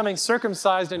becoming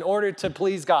circumcised in order to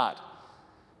please God.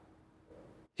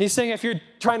 He's saying if you're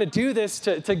trying to do this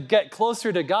to get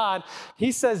closer to God,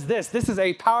 he says this is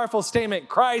a powerful statement.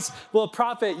 Christ will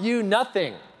profit you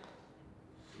nothing.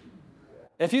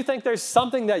 If you think there's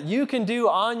something that you can do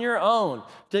on your own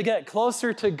to get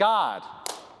closer to God,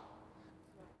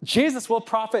 Jesus will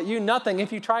profit you nothing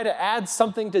if you try to add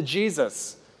something to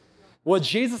Jesus. What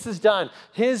Jesus has done,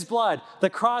 his blood, the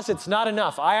cross, it's not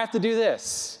enough. I have to do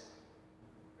this.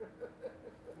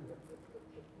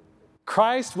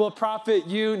 Christ will profit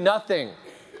you nothing.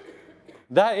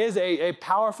 That is a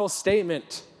powerful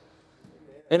statement.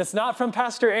 And it's not from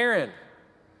Pastor Aaron.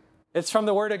 It's from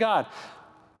the Word of God.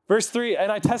 Verse 3,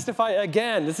 and I testify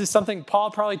again. This is something Paul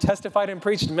probably testified and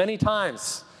preached many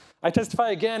times. I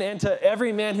testify again, and to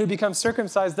every man who becomes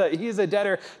circumcised, that he is a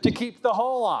debtor to keep the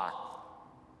whole law.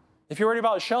 If you're worried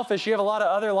about shellfish, you have a lot of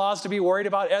other laws to be worried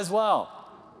about as well.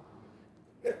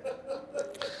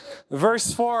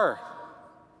 Verse 4,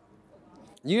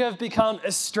 you have become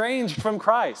estranged from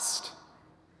Christ.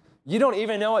 You don't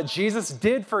even know what Jesus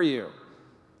did for you.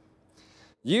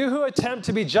 You who attempt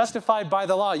to be justified by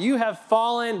the law, you have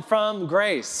fallen from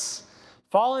grace.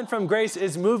 Fallen from grace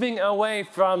is moving away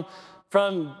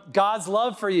from God's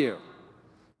love for you.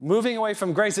 Moving away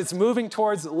from grace, it's moving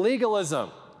towards legalism.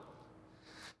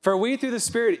 For we through the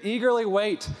Spirit eagerly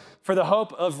wait for the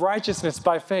hope of righteousness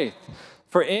by faith.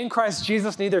 For in Christ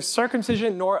Jesus neither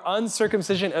circumcision nor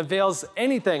uncircumcision avails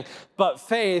anything, but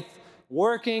faith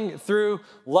working through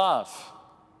love.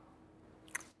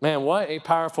 Man, what a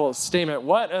powerful statement.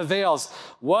 What avails?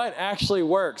 What actually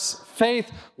works?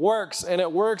 Faith works, and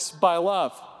it works by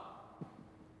love.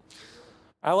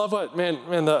 I love what,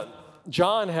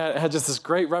 John had just this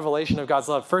great revelation of God's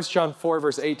love. 1 John 4,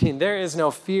 verse 18, there is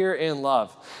no fear in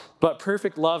love, but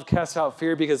perfect love casts out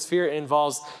fear because fear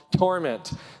involves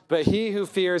torment. But he who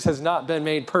fears has not been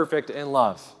made perfect in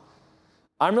love.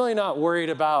 I'm really not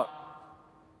worried about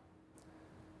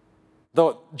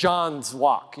John's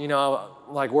walk,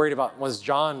 worried about, was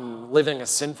John living a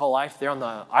sinful life there on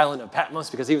the island of Patmos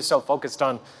because he was so focused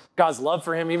on God's love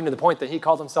for him, even to the point that he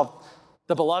called himself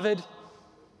the beloved?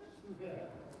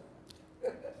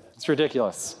 It's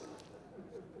ridiculous.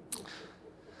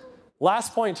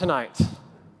 Last point tonight.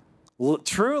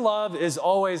 True love is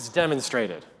always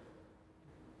demonstrated.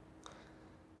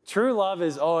 True love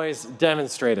is always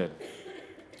demonstrated.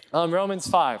 Romans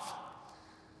 5.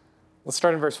 Let's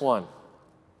start in verse 1.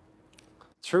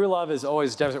 True love is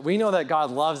always demonstrated. We know that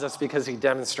God loves us because he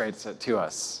demonstrates it to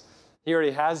us. He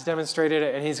already has demonstrated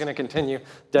it, and he's going to continue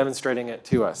demonstrating it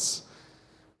to us.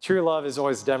 True love is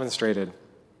always demonstrated.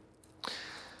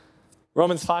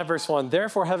 Romans 5, verse 1,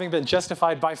 therefore, having been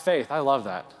justified by faith, I love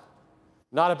that.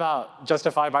 Not about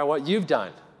justified by what you've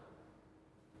done.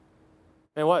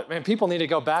 Man, people need to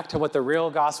go back to what the real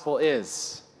gospel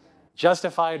is.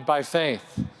 Justified by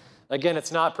faith. Again,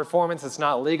 it's not performance, it's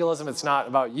not legalism, it's not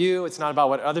about you, it's not about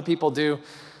what other people do.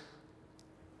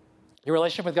 Your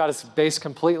relationship with God is based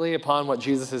completely upon what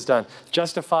Jesus has done.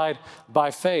 Justified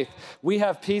by faith. We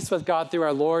have peace with God through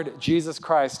our Lord Jesus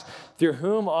Christ, through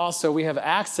whom also we have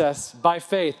access by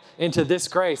faith into this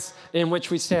grace in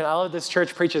which we stand. I love this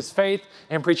church preaches faith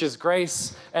and preaches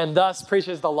grace and thus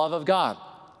preaches the love of God.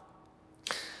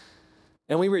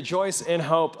 And we rejoice in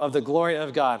hope of the glory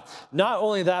of God. Not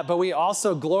only that, but we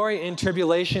also glory in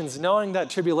tribulations, knowing that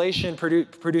tribulation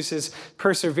produces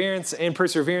perseverance, and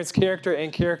perseverance, character,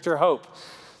 and character, hope.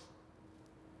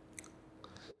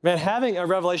 Man, having a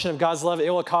revelation of God's love, it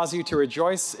will cause you to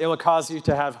rejoice. It will cause you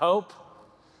to have hope.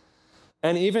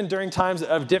 And even during times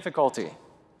of difficulty,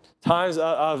 times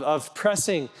of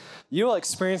pressing, you will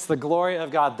experience the glory of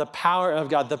God, the power of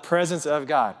God, the presence of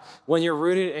God when you're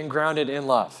rooted and grounded in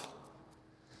love.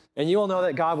 And you will know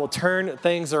that God will turn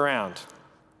things around.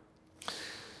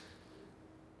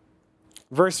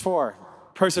 Verse 4,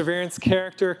 perseverance,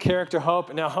 character,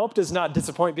 hope. Now, hope does not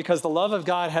disappoint because the love of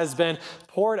God has been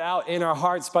poured out in our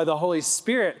hearts by the Holy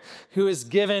Spirit who is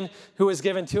given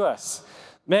to us.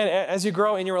 Man, as you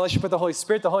grow in your relationship with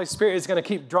the Holy Spirit is going to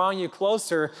keep drawing you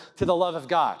closer to the love of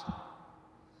God.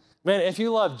 Man, if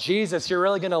you love Jesus, you're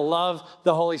really going to love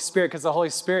the Holy Spirit because the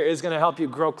Holy Spirit is going to help you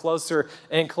grow closer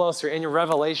and closer in your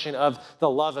revelation of the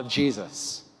love of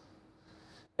Jesus.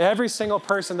 Every single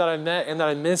person that I met and that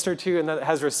I ministered to and that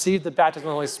has received the baptism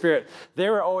of the Holy Spirit, they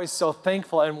were always so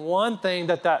thankful. And one thing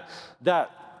that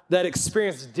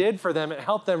experience did for them, it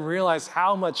helped them realize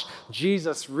how much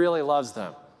Jesus really loves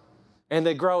them. And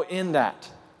they grow in that.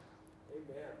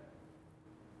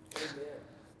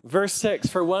 Verse 6,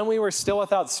 for when we were still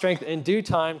without strength, in due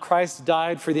time, Christ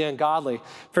died for the ungodly.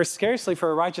 For scarcely for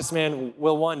a righteous man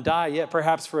will one die, yet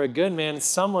perhaps for a good man,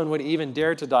 someone would even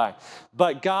dare to die.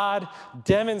 But God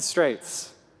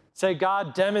demonstrates, say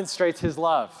God demonstrates his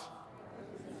love.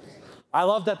 I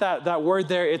love that word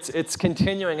there, it's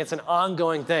continuing, it's an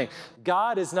ongoing thing.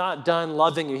 God is not done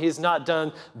loving you. He's not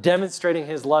done demonstrating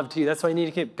his love to you. That's why you need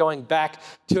to keep going back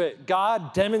to it.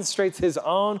 God demonstrates his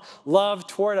own love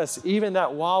toward us, even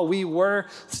that while we were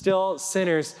still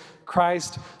sinners,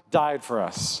 Christ died for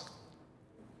us.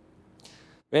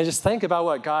 Man, just think about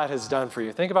what God has done for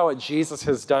you. Think about what Jesus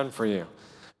has done for you.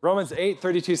 Romans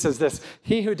 8:32 says this,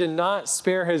 he who did not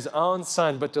spare his own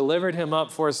son, but delivered him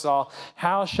up for us all,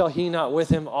 how shall he not with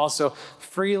him also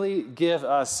freely give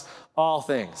us all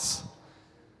things?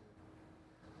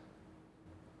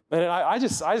 And I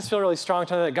just feel really strong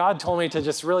tonight that God told me to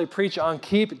just really preach on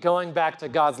keep going back to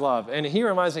God's love. And he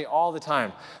reminds me all the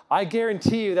time. I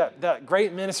guarantee you that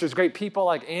great ministers, great people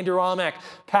like Andrew Wommack,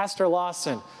 Pastor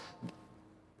Lawson,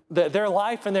 their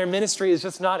life and their ministry is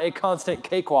just not a constant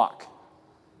cakewalk.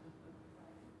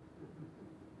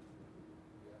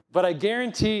 But I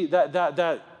guarantee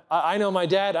that I know my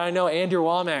dad, I know Andrew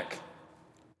Wommack,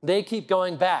 they keep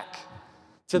going back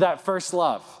to that first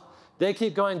love. They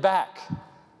keep going back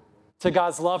to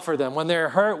God's love for them. When they're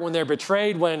hurt, when they're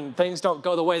betrayed, when things don't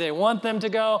go the way they want them to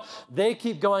go, they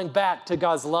keep going back to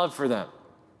God's love for them.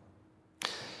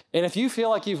 And if you feel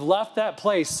like you've left that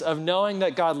place of knowing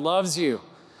that God loves you,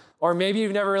 or maybe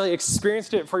you've never really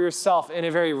experienced it for yourself in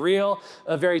a very real,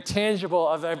 a very tangible,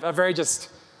 a very just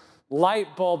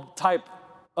light bulb type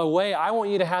of way, I want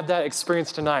you to have that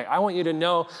experience tonight. I want you to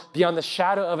know beyond the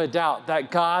shadow of a doubt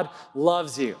that God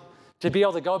loves you. To be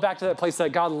able to go back to that place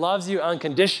that God loves you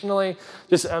unconditionally,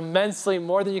 just immensely,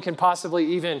 more than you can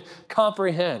possibly even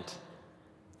comprehend.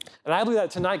 And I believe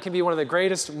that tonight can be one of the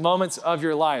greatest moments of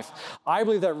your life. I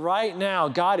believe that right now,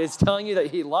 God is telling you that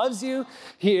he loves you,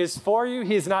 he is for you,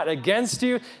 he is not against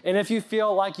you, and if you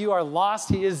feel like you are lost,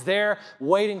 he is there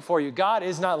waiting for you. God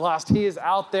is not lost, he is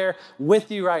out there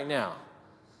with you right now.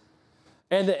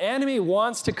 And the enemy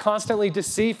wants to constantly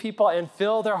deceive people and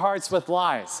fill their hearts with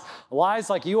lies. Lies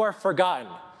like you are forgotten.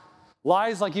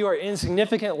 Lies like you are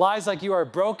insignificant, lies like you are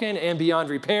broken and beyond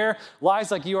repair,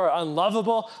 lies like you are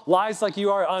unlovable, lies like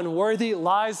you are unworthy,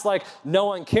 lies like no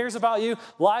one cares about you,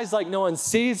 lies like no one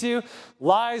sees you,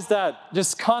 lies that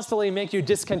just constantly make you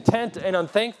discontent and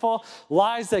unthankful,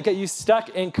 lies that get you stuck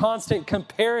in constant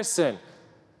comparison,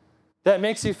 that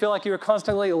makes you feel like you are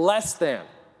constantly less than.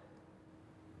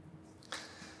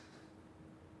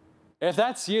 If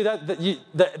that's you,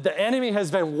 the enemy has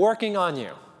been working on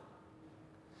you.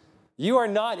 You are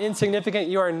not insignificant.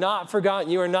 You are not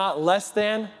forgotten. You are not less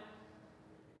than.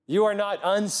 You are not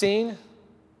unseen.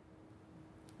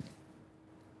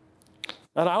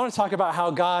 And I want to talk about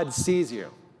how God sees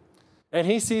you. And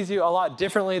he sees you a lot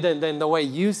differently than the way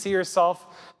you see yourself,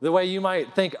 the way you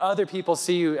might think other people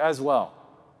see you as well.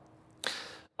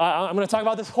 I'm going to talk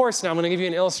about this horse now. I'm going to give you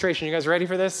an illustration. You guys ready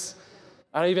for this?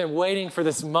 I know you've been waiting for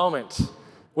this moment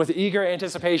with eager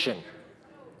anticipation.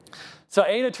 So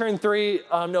Ada turned 3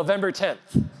 November 10th.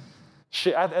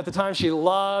 At the time, she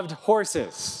loved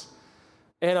horses.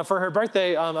 And for her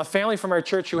birthday, a family from our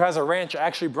church who has a ranch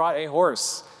actually brought a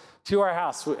horse to our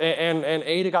house. And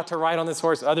Ada got to ride on this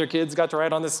horse. Other kids got to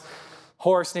ride on this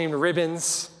horse named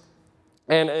Ribbons.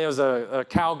 And it was a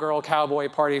cowboy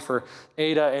party for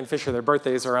Ada and Fisher. Their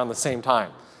birthdays are around the same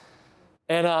time.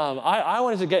 And I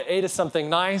wanted to get Ada something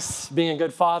nice, being a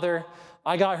good father.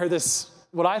 I got her this,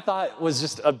 what I thought was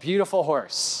just a beautiful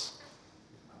horse.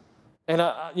 And,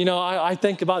 I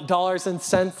think about dollars and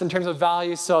cents in terms of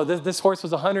value. So this horse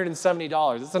was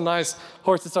 $170. It's a nice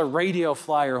horse. It's a radio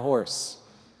flyer horse.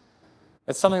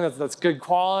 It's something that's good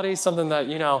quality, something that,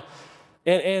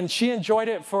 and she enjoyed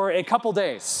it for a couple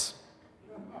days.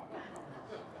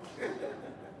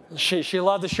 She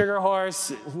loved the Sugar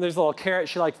Horse. There's a little carrot.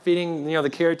 She liked feeding, the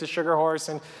carrot to Sugar Horse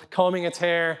and combing its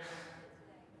hair.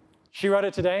 She wrote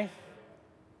it today.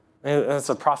 And it's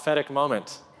a prophetic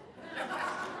moment.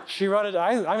 She wrote it.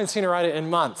 I haven't seen her write it in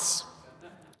months.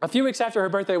 A few weeks after her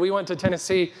birthday, we went to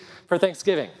Tennessee for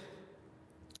Thanksgiving.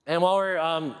 And while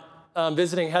we're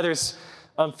visiting Heather's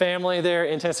family there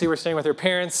in Tennessee, we're staying with her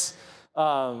parents,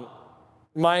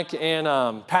 Mike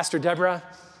and Pastor Deborah.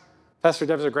 Pastor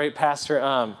Deborah's a great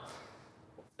pastor.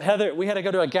 Heather, we had to go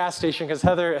to a gas station because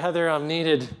Heather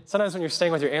needed, sometimes when you're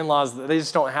staying with your in-laws, they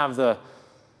just don't have the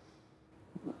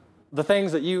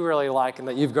things that you really like and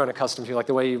that you've grown accustomed to, like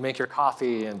the way you make your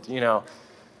coffee and,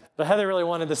 But Heather really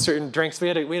wanted the certain drinks. We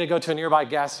had to go to a nearby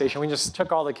gas station. We just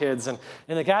took all the kids. And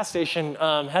in the gas station,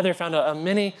 Heather found a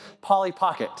mini Polly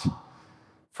Pocket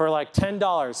for like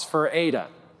 $10 for Ada.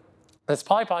 This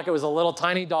Polly Pocket was a little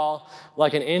tiny doll,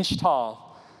 like an inch tall,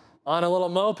 on a little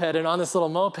moped, and on this little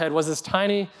moped was this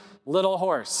tiny little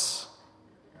horse.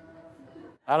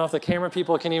 I don't know if the camera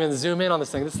people can even zoom in on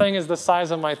this thing. This thing is the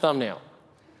size of my thumbnail.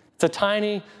 It's a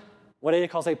tiny, what Ada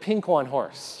calls a pink one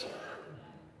horse.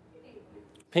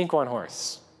 Pink one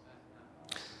horse.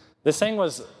 This thing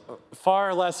was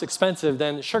far less expensive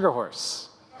than Sugar Horse.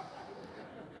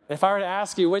 If I were to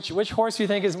ask you which horse you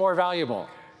think is more valuable,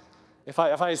 if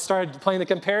I started playing the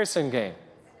comparison game,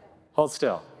 hold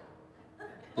still.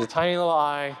 There's a tiny little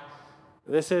eye.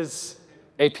 This is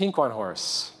a pink one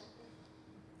horse.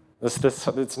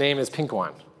 Its name is Pink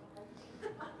One.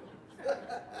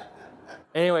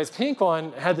 Anyways, Pink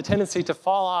One had the tendency to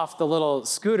fall off the little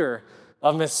scooter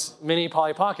of Miss Mini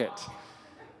Polly Pocket.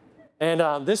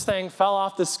 And this thing fell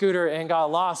off the scooter and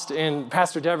got lost in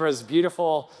Pastor Deborah's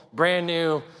beautiful, brand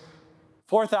new,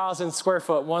 4,000 square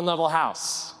foot, one level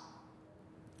house.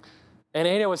 And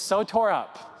Ada was so tore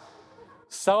up,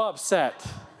 so upset,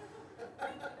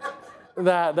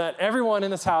 that everyone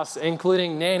in this house,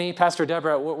 including Nanny, Pastor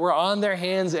Deborah, were on their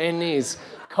hands and knees,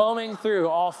 combing through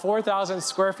all 4,000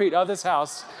 square feet of this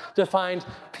house to find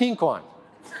Pink One.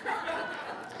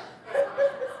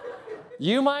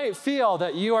 You might feel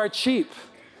that you are cheap,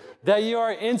 that you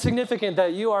are insignificant,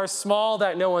 that you are small,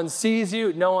 that no one sees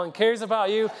you, no one cares about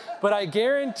you, but I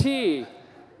guarantee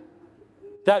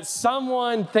that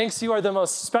someone thinks you are the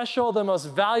most special, the most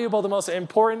valuable, the most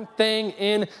important thing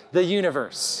in the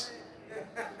universe.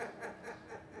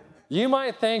 You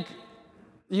might think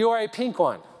you are a pink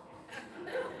one.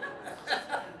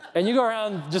 And you go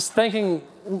around just thinking,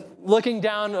 looking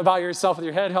down about yourself with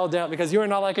your head held down because you are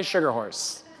not like a Sugar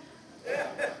Horse.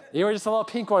 You are just a little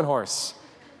pink one horse.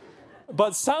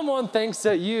 But someone thinks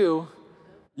that you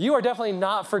are definitely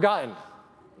not forgotten.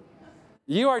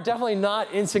 You are definitely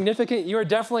not insignificant. You are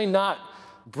definitely not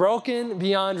broken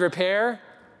beyond repair.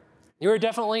 You are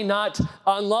definitely not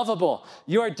unlovable.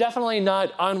 You are definitely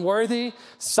not unworthy.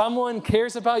 Someone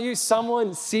cares about you.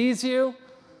 Someone sees you.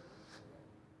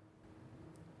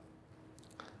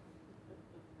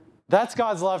 That's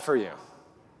God's love for you.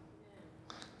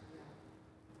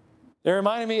 It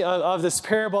reminded me of this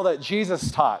parable that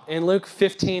Jesus taught in Luke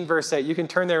 15, verse 8. You can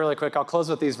turn there really quick. I'll close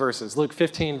with these verses. Luke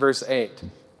 15, verse 8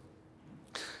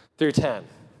 through 10.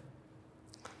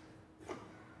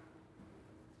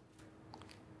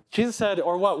 Jesus said,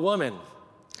 or what woman,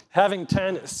 having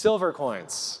 10 silver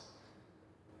coins?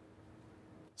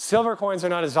 Silver coins are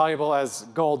not as valuable as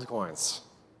gold coins,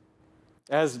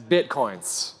 as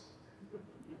Bitcoins.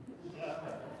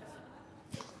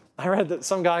 I read that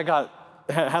some guy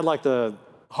had like the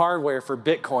hardware for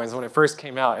Bitcoins when it first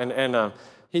came out, and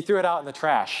he threw it out in the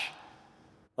trash,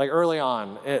 like early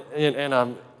on.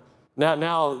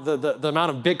 Now the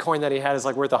amount of Bitcoin that he had is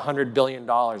like worth $100 billion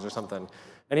or something.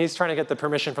 And he's trying to get the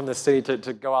permission from the city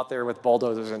to go out there with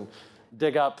bulldozers and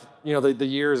dig up, the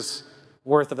year's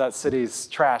worth of that city's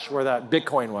trash where that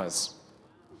Bitcoin was.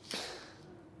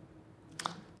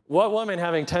 What woman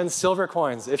having 10 silver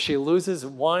coins, if she loses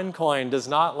one coin, does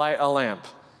not light a lamp,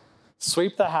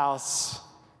 sweep the house?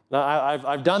 Now,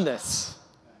 I've done this.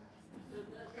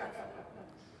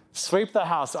 Sweep the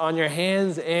house on your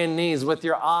hands and knees with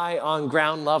your eye on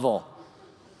ground level,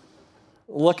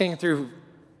 looking through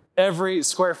every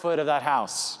square foot of that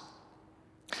house.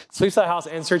 Sweeps that house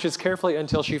and searches carefully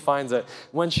until she finds it.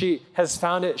 When she has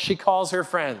found it, she calls her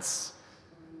friends.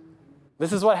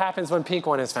 This is what happens when pink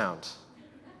one is found.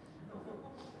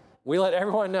 We let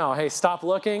everyone know, hey, stop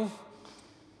looking.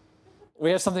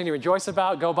 We have something to rejoice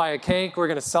about. Go buy a cake. We're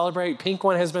going to celebrate. Pink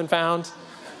one has been found.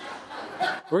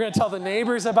 We're going to tell the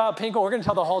neighbors about pink one. We're going to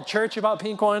tell the whole church about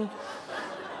pink one.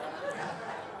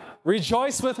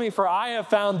 Rejoice with me, for I have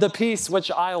found the peace which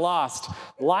I lost.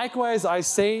 Likewise, I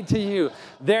say to you,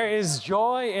 there is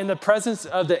joy in the presence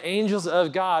of the angels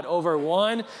of God over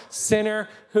one sinner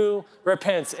who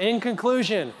repents. In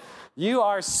conclusion, you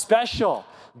are special.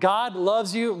 God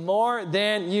loves you more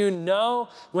than you know.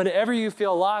 Whenever you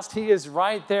feel lost, He is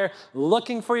right there,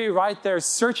 looking for you right there,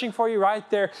 searching for you right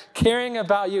there, caring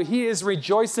about you. He is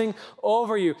rejoicing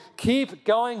over you. Keep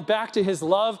going back to His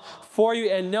love for you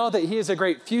and know that He is a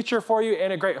great future for you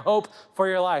and a great hope for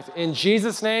your life. In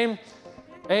Jesus' name,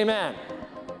 amen.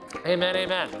 Amen,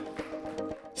 amen.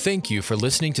 Thank you for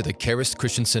listening to the Charis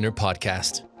Christian Center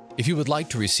podcast. If you would like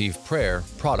to receive prayer,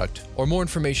 product, or more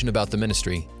information about the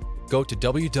ministry, go to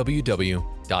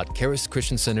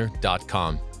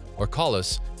www.charischristiancenter.com or call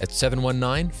us at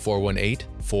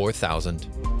 719-418-4000.